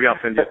 Maybe I'll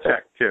send you a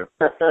check too.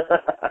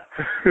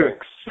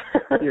 Thanks.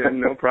 Yeah,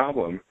 no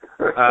problem.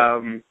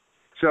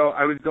 So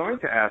I was going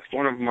to ask,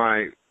 one of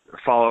my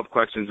follow-up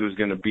questions was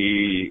going to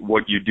be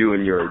what you do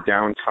in your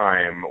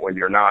downtime when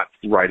you're not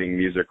writing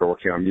music or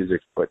working on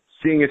music. But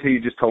seeing as you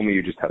just told me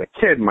you just had a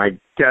kid, my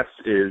guess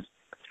is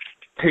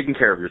taking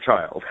care of your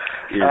child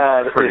is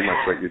pretty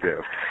much what you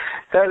do.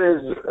 That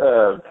is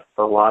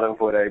a lot of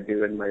what I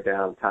do in my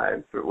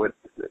downtime. But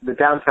the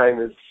downtime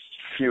is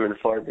few and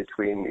far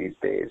between these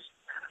days.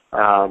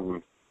 I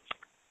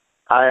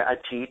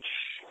teach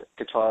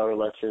guitar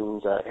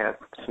lessons. I have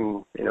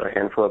a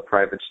handful of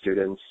private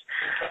students.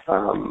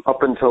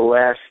 Up until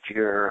last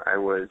year, I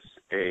was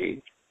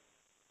a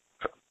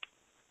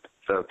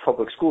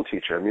public school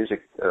teacher, a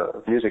music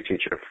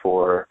teacher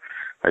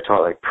I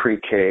taught like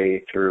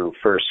pre-K through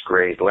first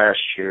grade last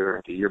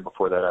year. The year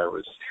before that, I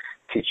was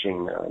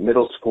teaching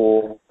middle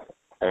school,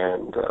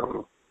 and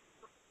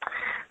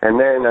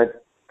then I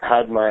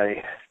had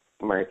my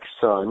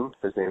son.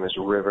 His name is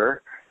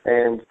River,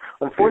 and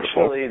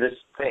unfortunately,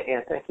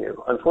 thank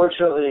you.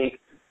 Unfortunately,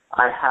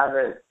 I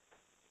haven't.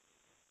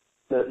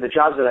 The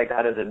jobs that I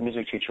got as a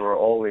music teacher were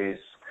always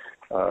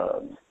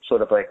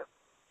sort of like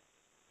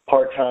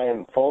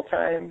part-time,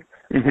 full-time.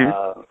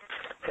 Mm-hmm.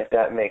 If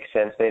that makes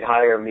sense, they'd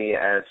hire me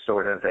as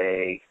sort of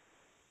a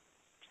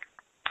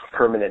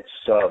permanent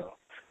sub.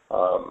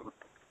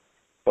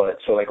 But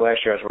so like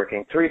last year I was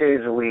working 3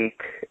 days a week,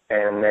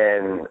 and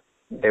then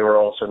they were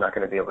also not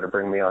going to be able to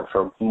bring me on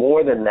for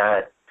more than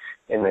that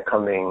in the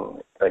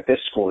coming, like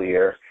this school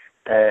year.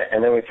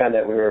 And then we found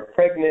that we were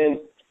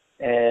pregnant,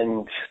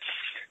 and,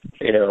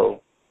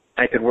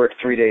 I could work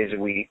 3 days a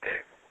week,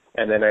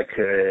 and then I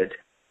could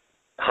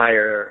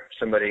hire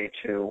somebody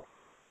to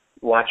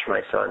watch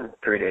my son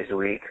 3 days a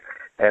week,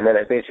 and then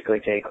I basically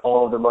take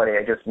all of the money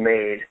I just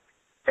made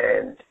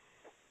and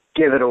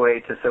give it away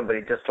to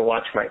somebody just to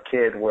watch my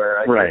kid, where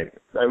I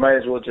might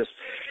as well just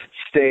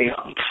stay.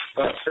 Oh,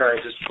 sorry,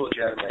 I just pulled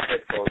you out of my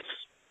headphones.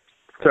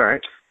 It's all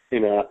right.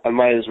 I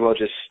might as well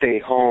just stay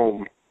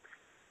home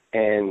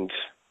and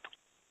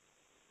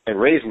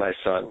raise my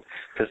son,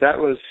 because that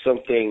was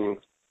something.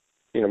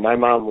 My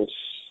mom was,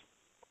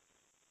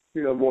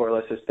 more or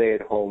less a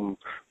stay-at-home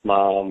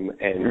mom,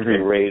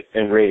 and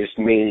raised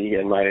me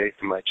and my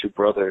two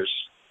brothers.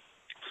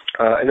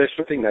 And there's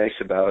something nice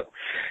about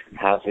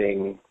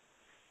having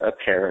a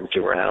parent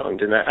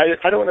around, and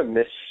I don't want to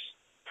miss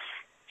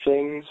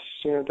things,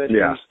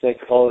 like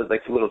all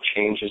like the little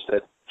changes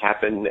that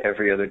happen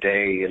every other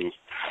day, and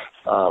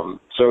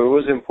so it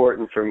was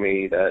important for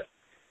me that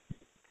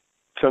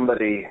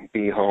somebody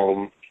be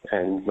home,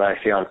 and my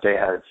fiance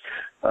has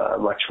a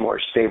much more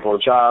stable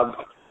job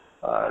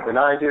than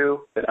I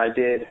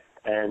did,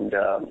 and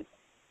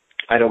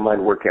I don't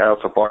mind working. I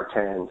also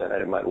bartend, and I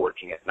don't mind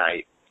working at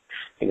night,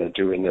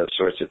 doing those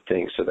sorts of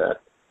things so that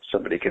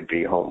somebody could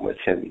be home with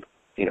him,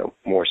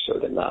 more so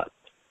than not.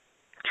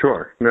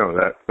 Sure. No,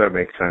 that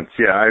makes sense.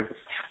 Yeah,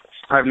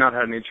 I've not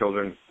had any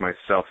children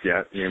myself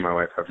yet. Me and my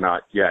wife have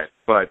not yet,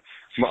 but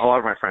a lot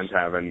of my friends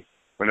have, and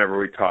whenever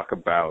we talk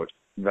about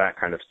that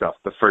kind of stuff,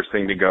 the first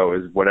thing to go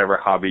is whatever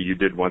hobby you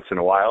did once in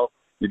a while,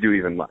 you do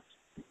even less.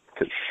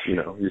 Because,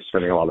 you're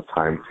spending a lot of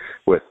time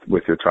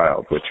with your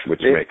child, which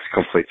makes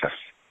complete sense.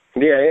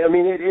 Yeah, I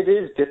mean, it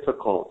is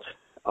difficult.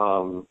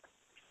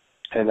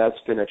 And that's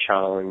been a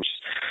challenge,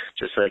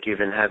 just like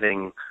even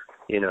having,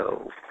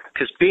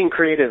 because being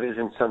creative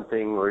isn't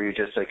something where you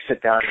just like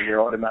sit down and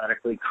you're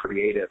automatically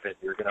creative and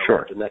you're going to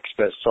write the next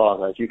best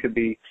song. Like you could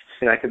be,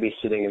 I could be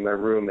sitting in my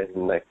room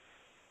and like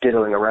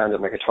diddling around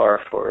with my guitar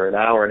for an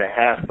hour and a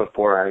half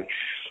before I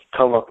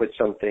come up with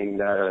something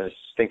that I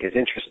think is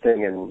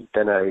interesting, and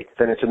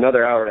then it's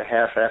another hour and a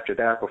half after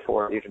that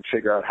before I even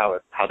figure out how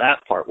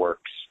that part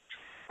works.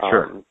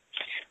 Sure.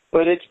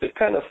 But it's been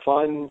kind of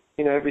fun,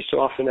 every so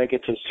often I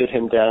get to sit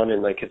him down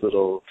in like his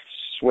little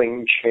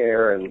swing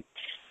chair and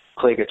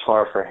play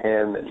guitar for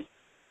him and,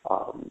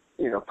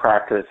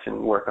 practice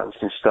and work on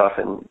some stuff,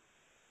 and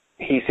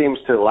he seems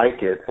to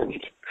like it, and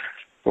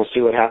we'll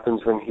see what happens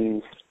when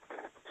he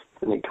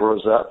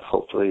grows up.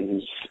 Hopefully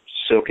he's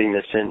soaking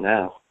this in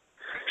now.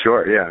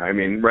 Sure, yeah. I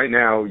mean, right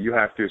now you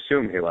have to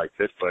assume he likes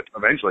it, but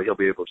eventually he'll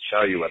be able to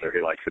tell you whether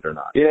he likes it or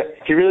not. Yeah,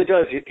 he really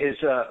does. His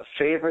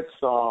favorite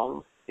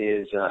song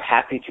is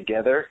Happy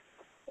Together.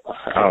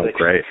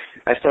 Great.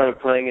 I started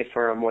playing it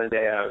for him one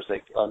day. I was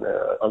like on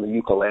the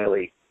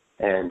ukulele,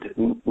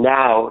 and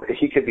now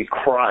he could be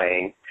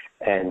crying,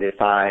 and if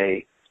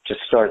I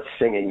just start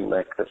singing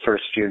like the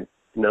first few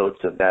notes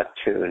of that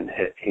tune,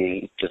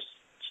 he just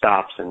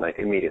stops and like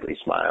immediately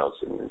smiles,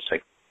 and it's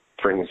like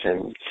brings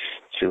him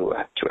to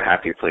a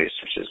happy place,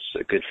 which is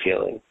a good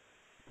feeling.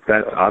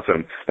 That's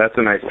awesome. That's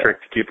a nice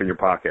trick to keep in your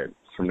pocket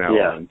from now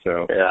on.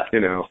 So,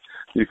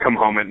 you come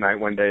home at night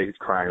one day, he's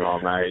crying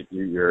all night,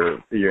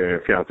 your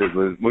fiance is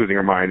losing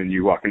her mind, and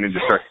you walk in and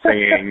just start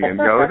singing and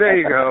go, there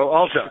you go,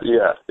 all done.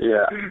 Yeah.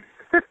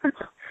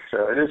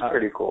 So it is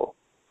pretty cool.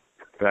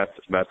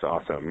 That's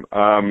awesome.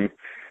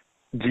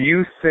 Do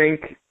you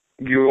think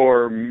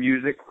your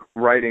music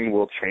writing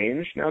will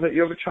change now that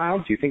you have a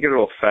child? Do you think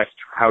it'll affect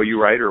how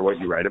you write or what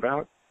you write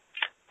about?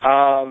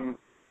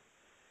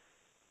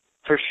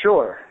 For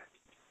sure.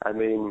 I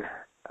mean,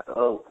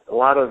 a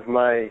lot of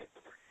my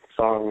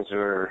songs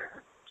are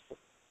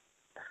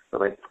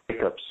like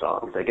breakup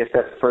songs. I guess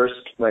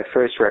my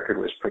first record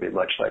was pretty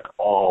much like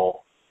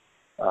all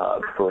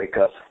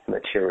breakup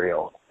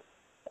material.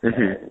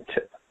 Mm-hmm.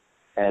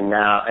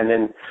 And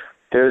then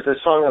there's a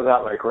song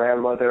about my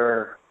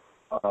grandmother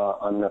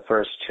on the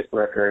first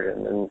record,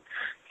 and then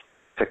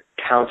to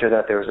counter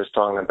that, there was a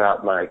song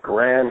about my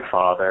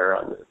grandfather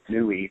on the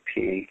new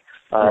EP.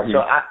 Mm-hmm. So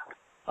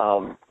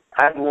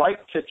I'd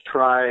like to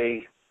try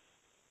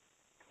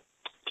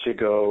to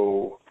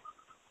go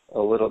a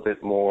little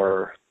bit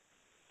more,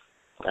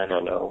 I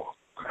don't know.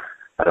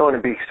 I don't want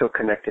to be so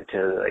connected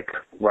to like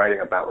writing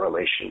about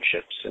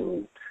relationships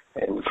and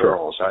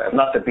girls. I'm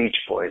not the Beach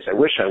Boys. I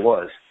wish I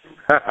was,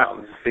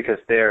 because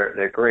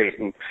they're great,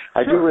 and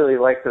I do really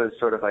like those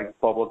sort of like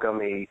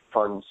bubblegummy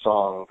fun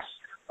songs.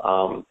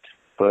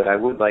 But I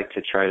would like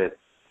to try to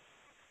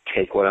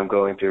take what I'm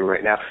going through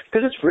right now,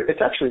 because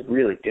it's actually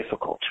really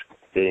difficult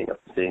being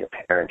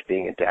a parent,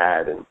 being a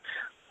dad, and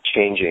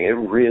changing.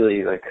 It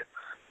really like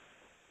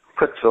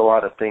puts a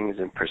lot of things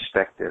in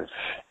perspective,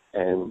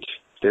 and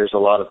there's a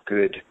lot of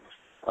good,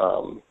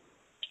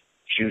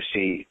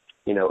 juicy,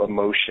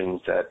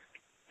 emotions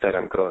that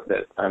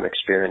I'm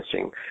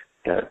experiencing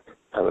that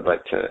I would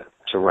like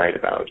to write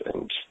about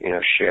and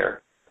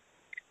share.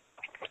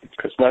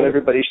 Because not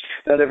everybody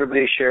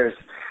shares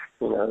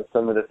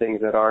some of the things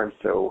that aren't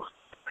so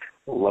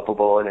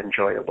lovable and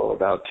enjoyable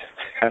about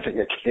having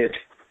a kid.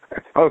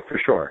 Oh, for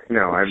sure.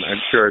 No, I'm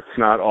sure it's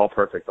not all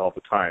perfect all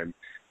the time.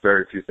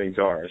 Very few things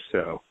are.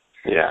 So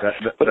yeah,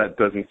 that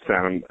doesn't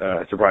sound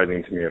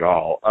surprising to me at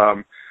all.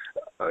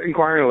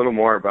 Inquiring a little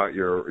more about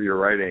your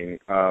writing,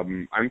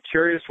 I'm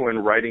curious when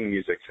writing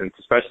music, since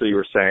especially you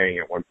were saying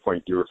at one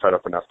point you were fed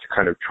up enough to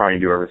kind of try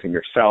and do everything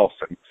yourself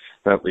and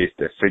at least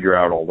to figure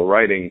out all the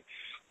writing.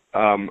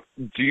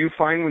 Do you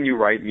find when you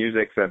write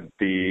music that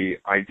the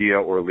idea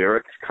or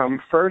lyrics come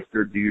first,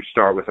 or do you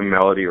start with a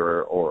melody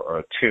or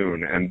a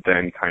tune and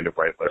then kind of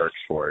write lyrics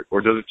for it?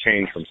 Or does it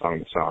change from song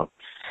to song?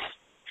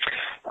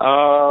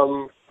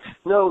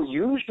 No,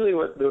 usually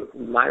what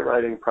my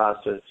writing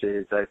process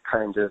is, I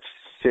kind of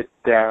sit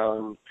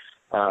down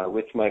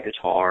with my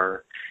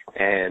guitar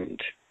and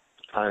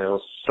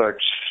I'll start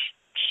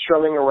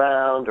strumming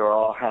around, or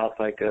I'll have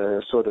like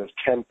a sort of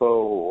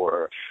tempo,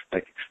 or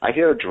like I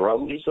hear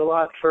drums a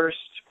lot first,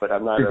 but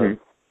I'm not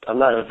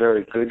a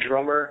very good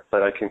drummer,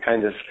 but I can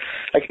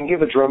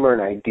give a drummer an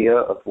idea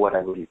of what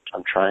I'm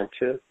trying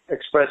to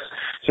express.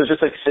 So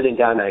just like sitting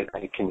down, I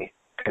can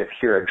kind of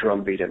hear a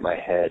drum beat in my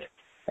head,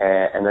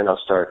 and then I'll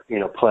start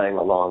playing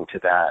along to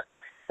that,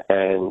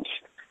 and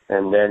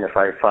then if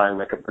I find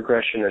like a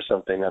progression or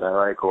something that I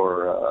like,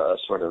 or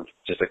sort of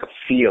just like a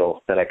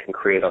feel that I can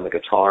create on the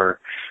guitar,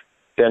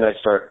 then I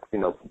start,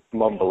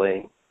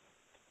 mumbling,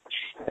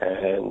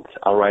 and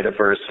I'll write a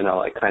verse, and I'll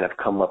like kind of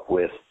come up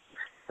with,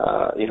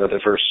 the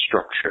verse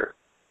structure.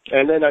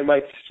 And then I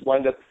might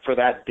wind up for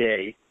that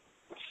day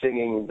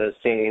singing the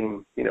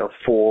same,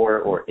 4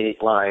 or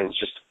 8 lines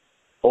just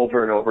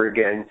over and over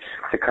again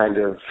to kind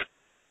of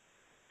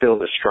build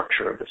the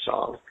structure of the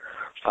song.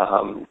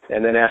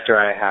 And then after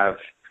I have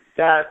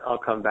that, I'll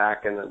come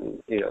back and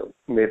then,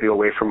 maybe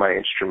away from my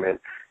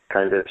instrument,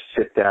 kind of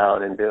sit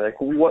down and be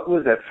like, what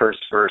was that first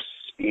verse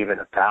even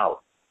about?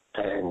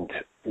 And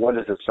what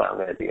is the song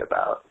going to be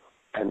about?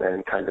 And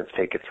then kind of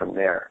take it from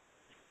there.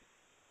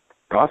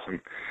 Awesome.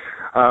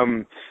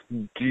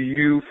 Do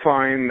you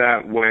find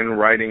that when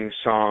writing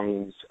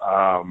songs,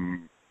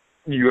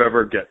 you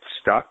ever get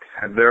stuck?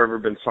 Have there ever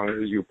been songs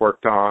that you've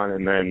worked on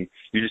and then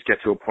you just get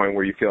to a point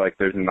where you feel like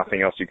there's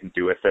nothing else you can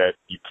do with it,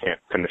 you can't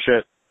finish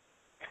it?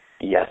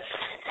 Yes.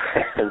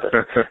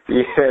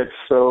 Yeah, it's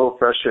so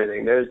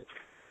frustrating. There's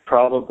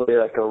probably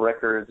like a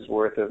record's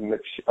worth of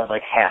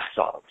like half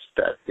songs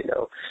that,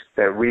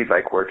 that we've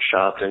like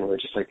workshopped, and we're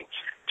just like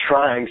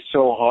trying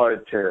so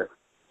hard to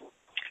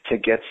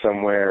get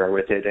somewhere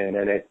with it, and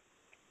then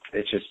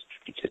it's just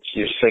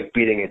you're just like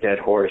beating a dead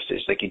horse.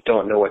 It's like you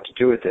don't know what to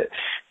do with it.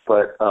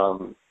 But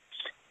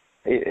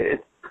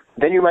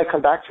then you might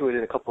come back to it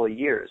in a couple of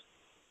years.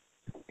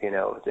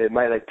 It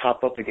might like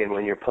pop up again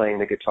when you're playing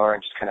the guitar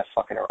and just kind of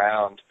fucking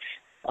around.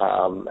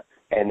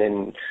 And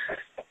then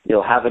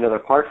you'll have another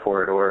part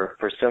for it, or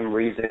for some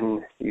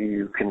reason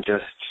you can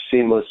just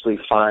seamlessly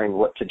find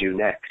what to do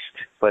next.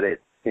 But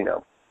it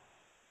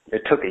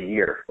took a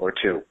year or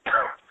two.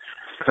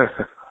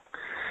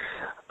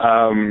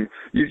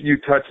 You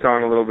touched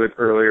on a little bit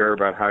earlier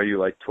about how you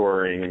like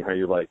touring and how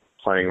you like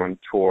playing on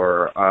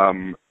tour.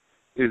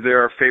 Is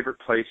there a favorite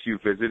place you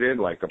visited,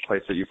 like a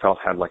place that you felt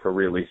had like a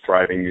really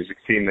thriving music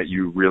scene that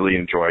you really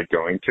enjoyed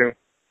going to?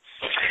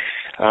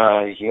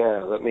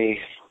 Yeah, let me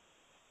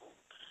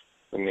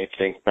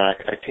think back.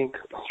 I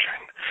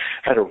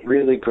had a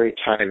really great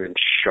time in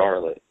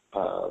Charlotte,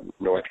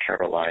 North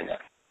Carolina.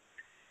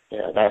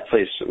 Yeah, that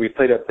place, we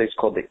played at a place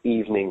called the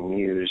Evening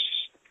Muse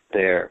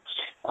there.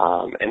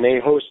 And they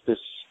host this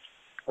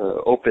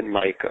open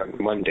mic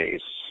on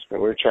Mondays.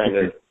 And we're trying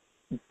to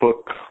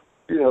book,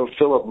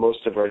 fill up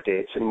most of our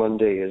dates. And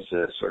Monday is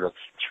a sort of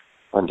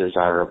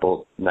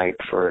undesirable night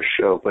for a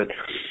show. But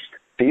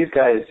these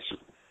guys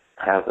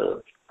have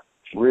a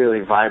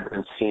really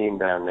vibrant scene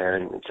down there.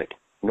 And it's like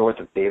north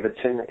of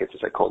Davidson. I guess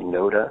it's like called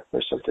NODA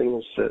or something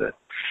is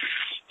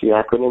the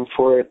acronym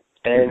for it.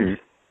 And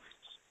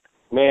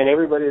man,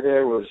 everybody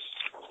there was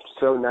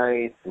so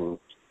nice. And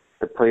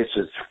the place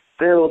was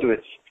filled with,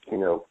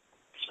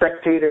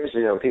 spectators,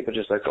 people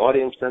just like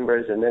audience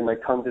members, and then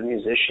like tons of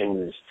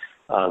musicians.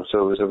 So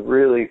it was a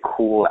really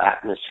cool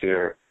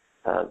atmosphere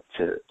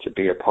to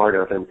be a part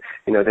of. And,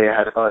 they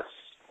had us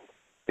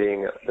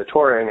being the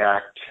touring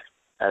act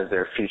as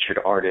their featured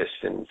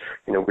artist. And,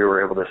 we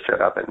were able to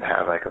set up and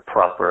have like a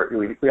proper,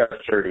 we have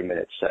a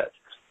 30-minute set,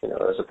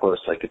 as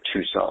opposed to like the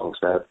 2 songs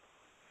that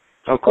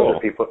cool.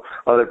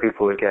 other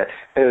people would get.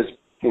 And it was,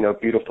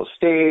 beautiful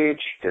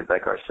stage, did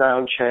like our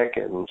sound check,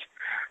 and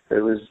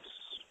it was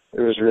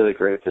really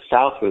great. The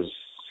South was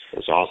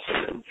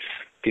awesome, and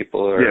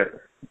people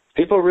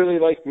really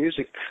like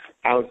music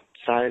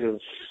outside of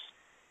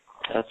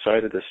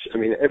this. I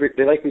mean,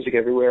 they like music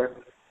everywhere,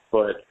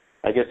 but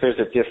I guess there's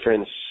a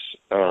difference.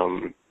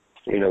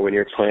 When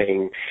you're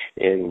playing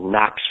in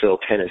Knoxville,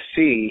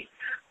 Tennessee,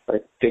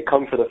 like they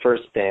come for the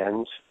first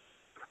band,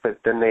 but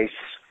then they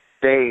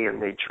stay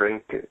and they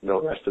drink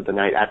the rest of the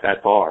night at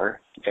that bar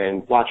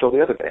and watch all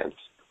the other bands.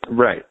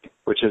 Right.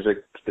 Which is a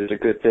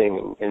good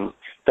thing. And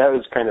that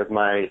was kind of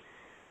my,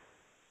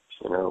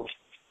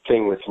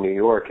 thing with New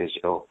York is,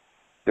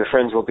 your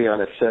friends will be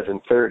on at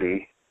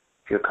 7:30.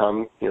 You'll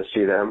come, you'll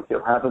see them,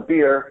 you'll have a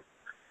beer,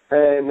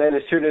 and then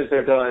as soon as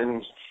they're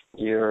done,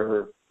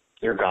 you're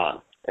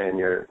gone and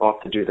you're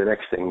off to do the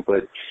next thing.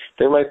 But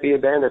there might be a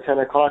band at 10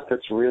 o'clock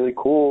that's really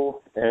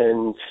cool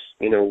and,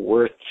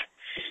 worth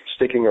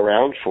sticking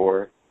around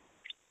for.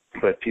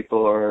 But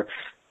people are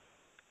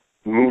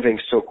moving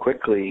so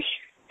quickly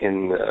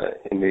in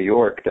New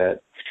York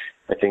that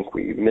I think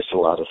we miss a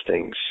lot of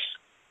things.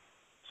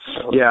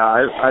 So.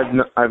 Yeah,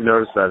 I've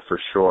noticed that for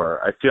sure.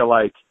 I feel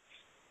like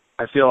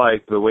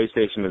the Way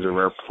Station is a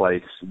rare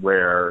place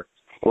where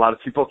a lot of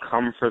people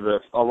come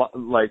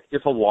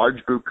if a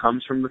large group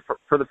comes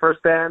for the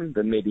first band,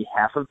 then maybe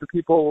half of the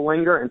people will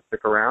linger and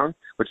stick around,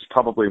 which is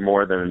probably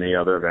more than any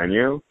other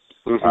venue.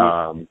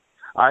 Mm-hmm.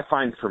 I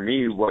find for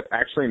me, what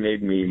actually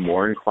made me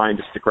more inclined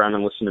to stick around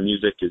and listen to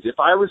music is if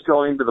I was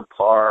going to the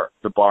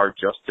bar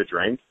just to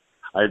drink,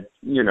 I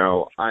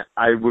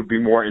would be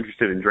more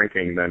interested in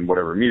drinking than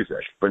whatever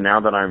music. But now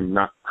that I'm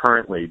not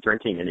currently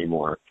drinking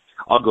anymore,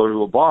 I'll go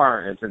to a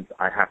bar, and since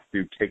I have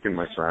to take in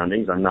my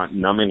surroundings, I'm not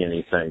numbing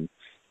anything.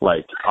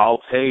 Like,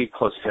 I'll pay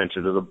close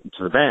attention to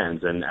the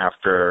bands, and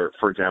after,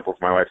 for example,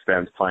 if my wife's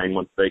band's playing,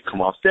 once they come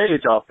off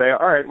stage, I'll say,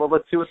 all right, well,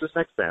 let's see what this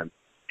next band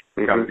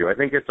got to do. I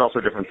think it's also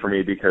different for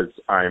me because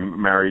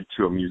I'm married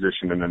to a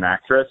musician and an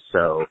actress,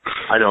 so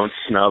I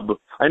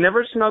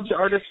never snubbed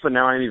artists, but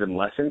now I'm even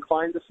less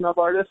inclined to snub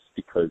artists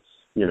because,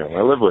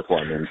 I live with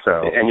one, and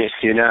so. And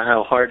you know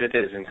how hard it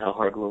is and how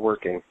hard we're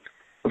working.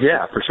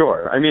 Yeah, for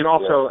sure. I mean,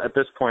 also, at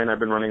this point, I've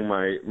been running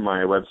my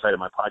website and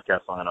my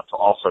podcast long enough to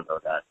also know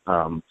that.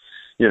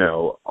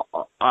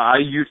 I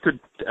used to,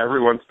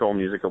 everyone stole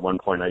music at one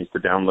point. I used to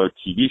download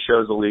TV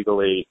shows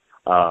illegally.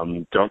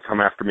 Don't come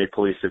after me,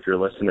 police, if you're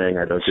listening.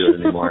 I don't do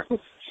it anymore.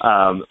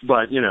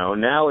 But,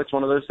 now it's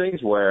one of those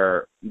things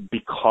where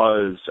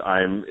because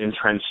I'm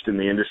entrenched in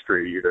the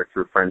industry, either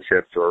through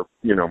friendships or,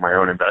 my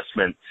own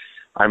investment,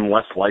 I'm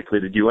less likely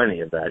to do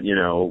any of that.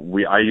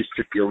 I used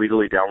to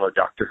illegally download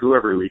Doctor Who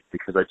every week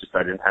because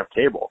I didn't have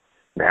cable.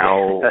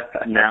 Now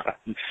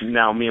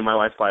me and my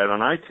wife buy it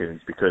on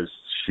iTunes because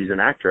she's an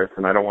actress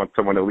and I don't want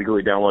someone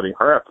illegally downloading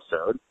her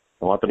episode.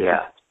 I want them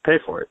to pay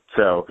for it.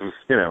 So,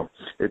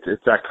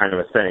 it's that kind of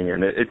a thing.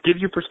 And it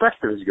gives you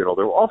perspective as you get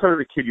older. Also, as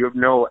a kid, you have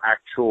no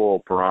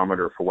actual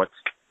barometer for what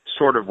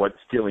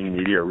stealing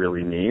media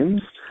really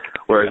means.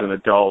 Whereas an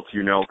adult,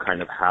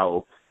 kind of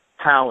how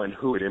and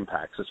who it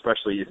impacts,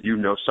 especially if you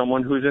know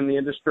someone who's in the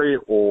industry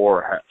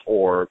or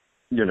are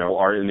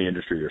in the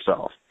industry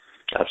yourself.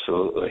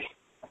 Absolutely.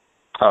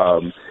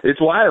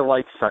 It's why I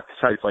like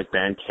sites like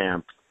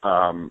Bandcamp,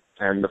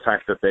 and the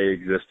fact that they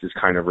exist is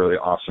kind of really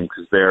awesome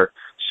because they're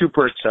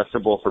super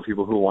accessible for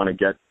people who want to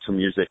get to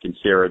music and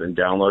hear it and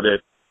download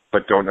it,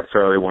 but don't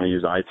necessarily want to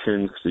use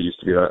iTunes because it used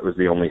to be that was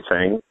the only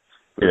thing.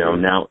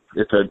 Now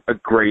it's a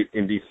great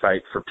indie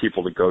site for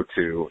people to go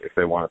to if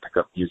they want to pick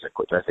up music,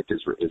 which I think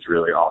is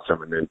really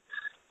awesome, and then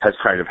has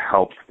kind of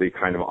helped the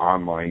kind of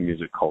online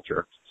music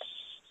culture.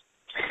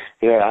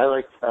 Yeah, I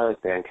like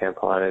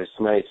Bandcamp a lot. It's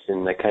nice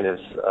and kind of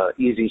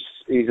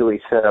easily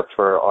set up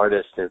for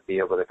artists to be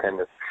able to kind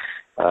of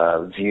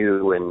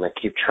view and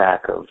keep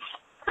track of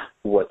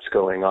what's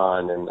going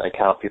on and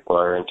how people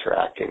are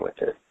interacting with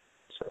it.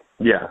 So.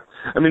 Yeah,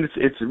 I mean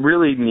it's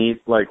really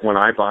neat. Like when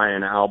I buy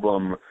an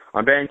album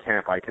on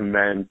Bandcamp, I can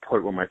then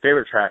put what my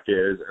favorite track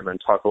is and then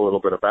talk a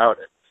little bit about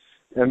it.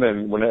 And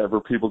then whenever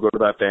people go to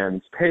that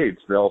band's page,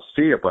 they'll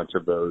see a bunch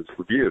of those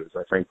reviews.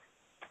 I think,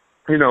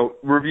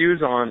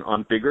 reviews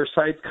on bigger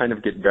sites kind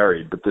of get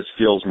buried, but this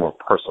feels more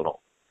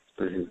personal.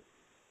 Mm-hmm.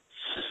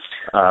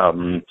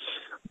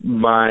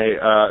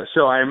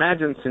 So I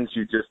imagine since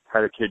you just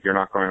had a kid, you're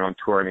not going on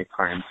tour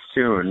anytime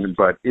soon,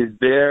 but is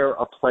there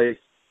a place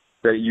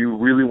that you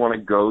really want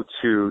to go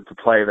to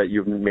play that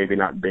you've maybe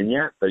not been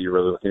yet, that you're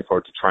really looking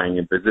forward to trying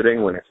and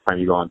visiting when next time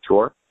you go on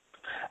tour?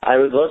 I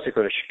would love to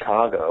go to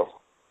Chicago.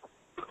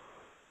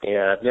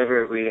 Yeah,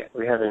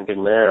 we haven't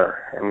been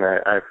there, and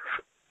I've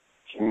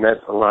met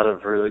a lot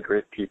of really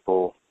great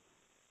people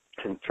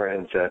and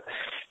friends that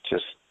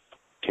just,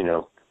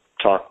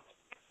 talk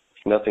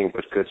nothing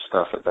but good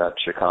stuff about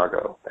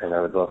Chicago, and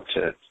I would love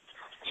to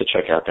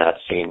check out that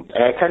scene.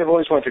 And I kind of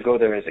always wanted to go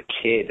there as a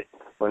kid.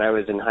 When I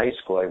was in high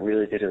school, I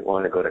really didn't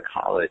want to go to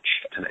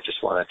college, and I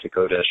just wanted to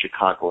go to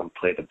Chicago and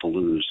play the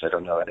blues. I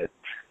don't know,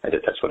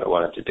 that's what I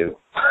wanted to do.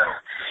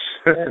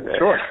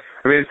 Sure.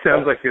 I mean, it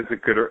sounds like it's as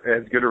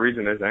good a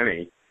reason as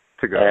any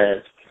to go.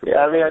 Yeah,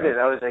 I mean, I did.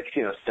 I was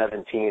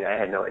 17. I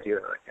had no idea.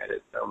 I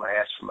didn't know my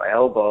ass from my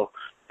elbow,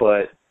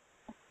 but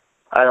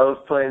I was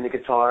playing the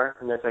guitar,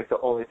 and that's the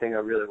only thing I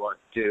really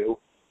wanted to do.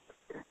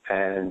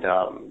 And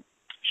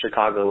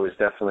Chicago was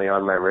definitely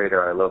on my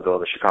radar. I loved all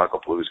the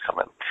Chicago blues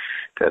coming.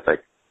 That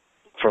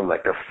from the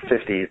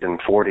 50s and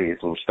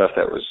 40s and stuff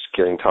that was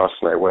getting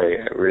tossed my way.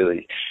 I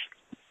really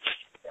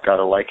got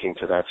a liking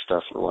to that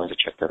stuff and wanted to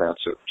check that out.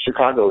 So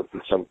Chicago is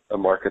a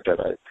market that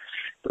I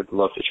would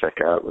love to check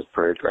out with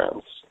Parade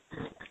Grounds.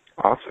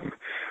 Awesome.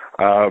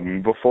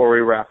 Before we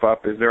wrap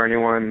up, is there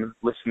anyone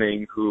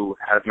listening who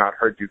has not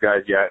heard you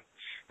guys yet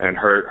and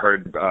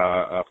heard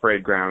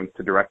Parade Grounds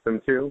to direct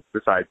them to,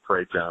 besides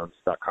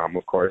paradegrounds.com,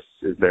 of course?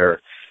 Is there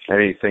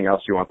anything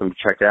else you want them to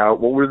check out?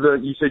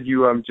 You said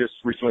you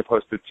just recently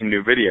posted some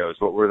new videos.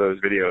 What were those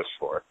videos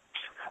for?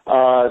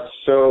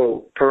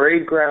 So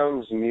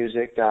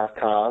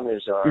paradegroundsmusic.com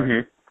is our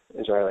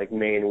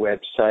main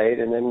website,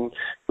 and then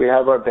we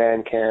have our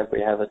Bandcamp, we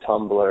have a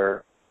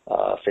Tumblr,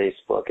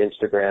 Facebook,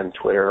 Instagram,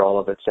 Twitter, all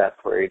of it's at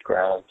Parade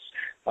Grounds.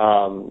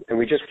 And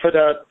we just put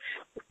out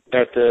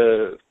at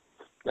the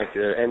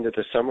end of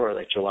the summer,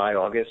 July,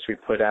 August, we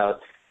put out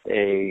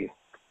a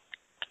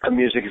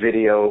music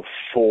video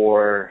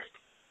for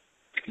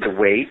The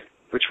Wait,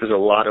 which was a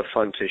lot of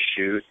fun to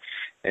shoot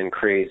and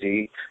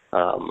crazy.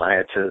 I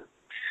had to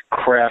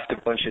craft a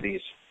bunch of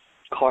these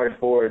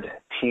cardboard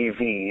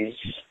TVs,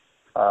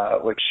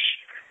 which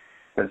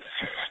was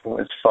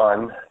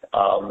fun.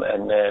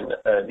 And then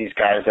these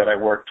guys that I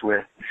worked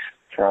with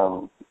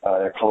from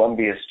they're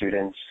Columbia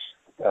students,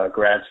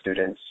 grad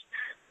students,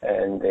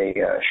 and they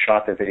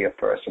shot the video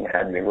for us and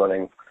had me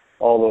running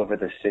all over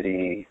the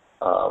city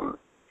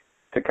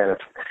to kind of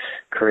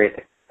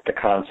create the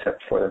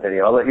concept for the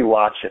video. I'll let you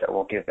watch it. I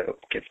won't give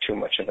too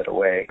much of it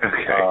away,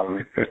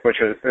 which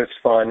was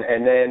fun.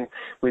 And then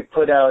we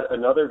put out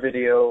another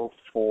video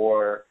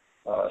for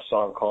a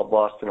song called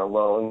Lost and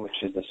Alone,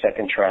 which is the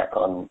second track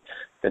on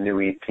the new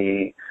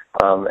EP.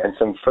 And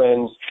some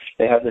friends,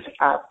 they have this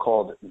app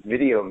called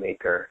Video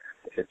Maker.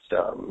 It's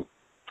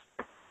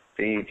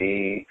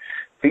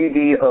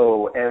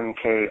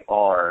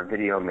VDOMKR,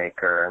 Video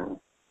Maker. And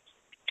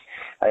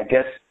I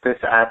guess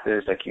this app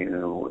is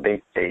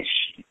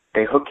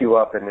they hook you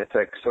up, and it's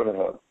sort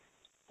of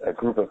a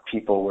group of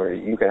people where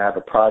you can have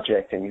a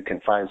project and you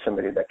can find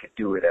somebody that could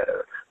do it at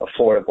an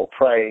affordable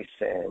price,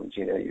 and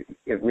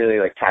it really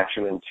taps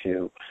you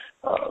into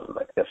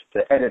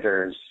the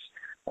editors,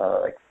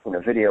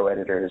 video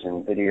editors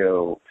and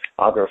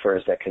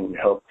videographers that can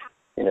help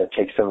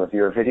take some of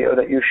your video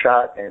that you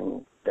shot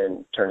and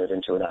then turn it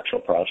into an actual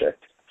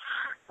project,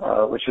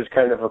 which is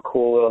kind of a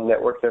cool little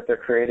network that they're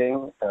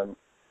creating.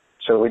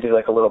 So we did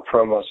a little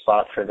promo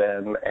spot for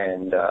them,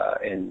 and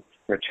in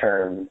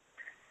return,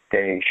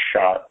 they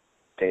shot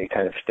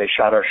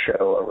our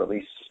show, a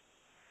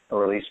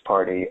release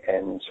party,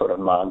 and sort of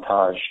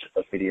montaged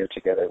a video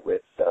together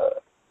with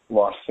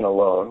Lost and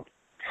Alone.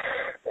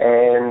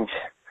 And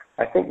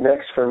I think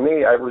next for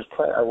me, I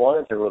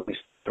wanted to release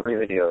 3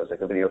 videos, a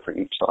video for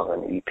each song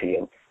on the EP,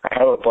 and I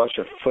have a bunch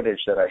of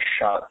footage that I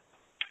shot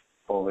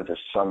over the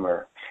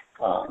summer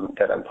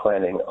that I'm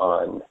planning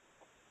on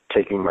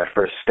taking my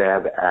first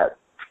stab at,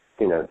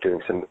 doing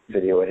some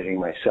video editing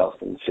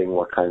myself and seeing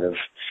what kind of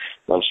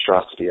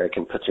monstrosity I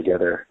can put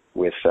together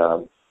with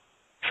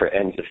for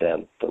Ends of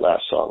Them, the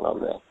last song on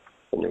the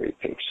new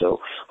EP. So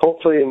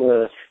hopefully in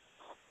the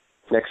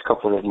next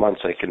couple of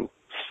months I can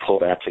pull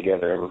that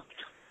together and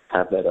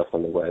have that up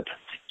on the web.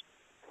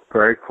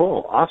 Very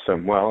cool.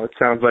 Awesome. Well, it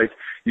sounds like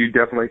you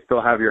definitely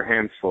still have your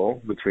hands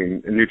full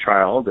between a new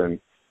child and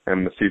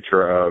and the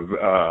future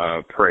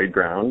of Parade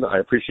Ground. I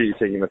appreciate you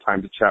taking the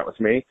time to chat with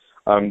me.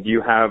 Do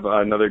you have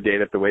another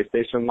date at the way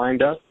station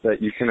lined up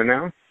that you can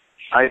announce?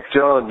 I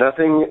don't.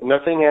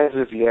 Nothing as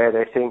of yet.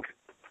 I think,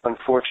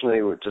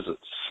 unfortunately, we're just a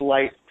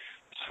slight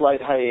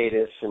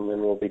hiatus, and then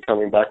we'll be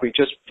coming back. We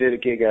just did a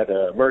gig at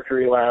a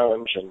Mercury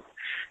Lounge and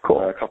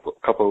a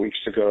couple of weeks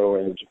ago,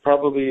 and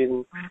probably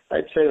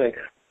I'd say like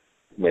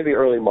maybe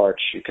early March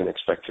you can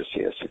expect to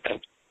see us again.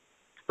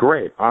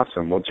 Great.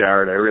 Awesome. Well,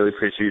 Jared, I really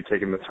appreciate you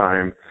taking the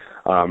time.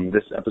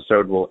 This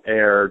episode will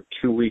air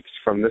 2 weeks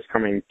from this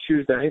coming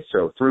Tuesday,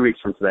 so 3 weeks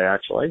from today,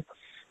 actually.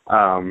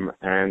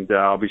 And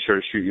I'll be sure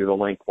to shoot you the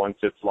link once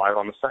it's live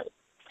on the site.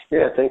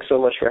 Yeah, thanks so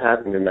much for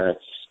having me, Matt.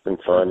 It's been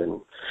fun, and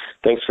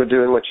thanks for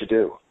doing what you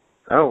do.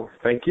 Oh,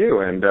 thank you,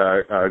 and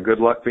good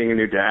luck being a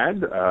new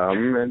dad,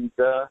 and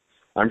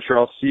I'm sure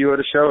I'll see you at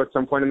a show at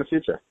some point in the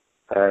future.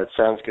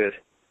 Sounds good.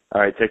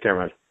 All right, take care,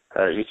 man.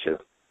 You too.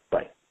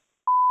 Bye.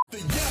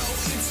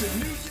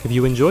 If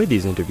you enjoyed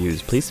these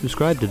interviews, please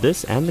subscribe to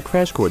this and the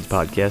Crash Chords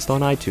podcast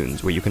on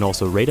iTunes, where you can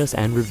also rate us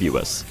and review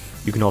us.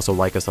 You can also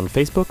like us on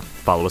Facebook,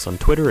 follow us on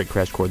Twitter at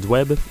Crash Chords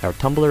Web, our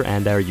Tumblr,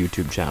 and our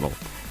YouTube channel.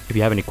 If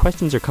you have any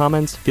questions or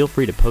comments, feel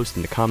free to post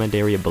in the comment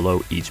area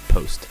below each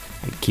post.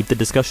 And keep the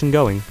discussion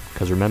going,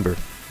 because remember,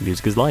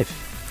 music is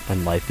life,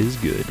 and life is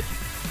good.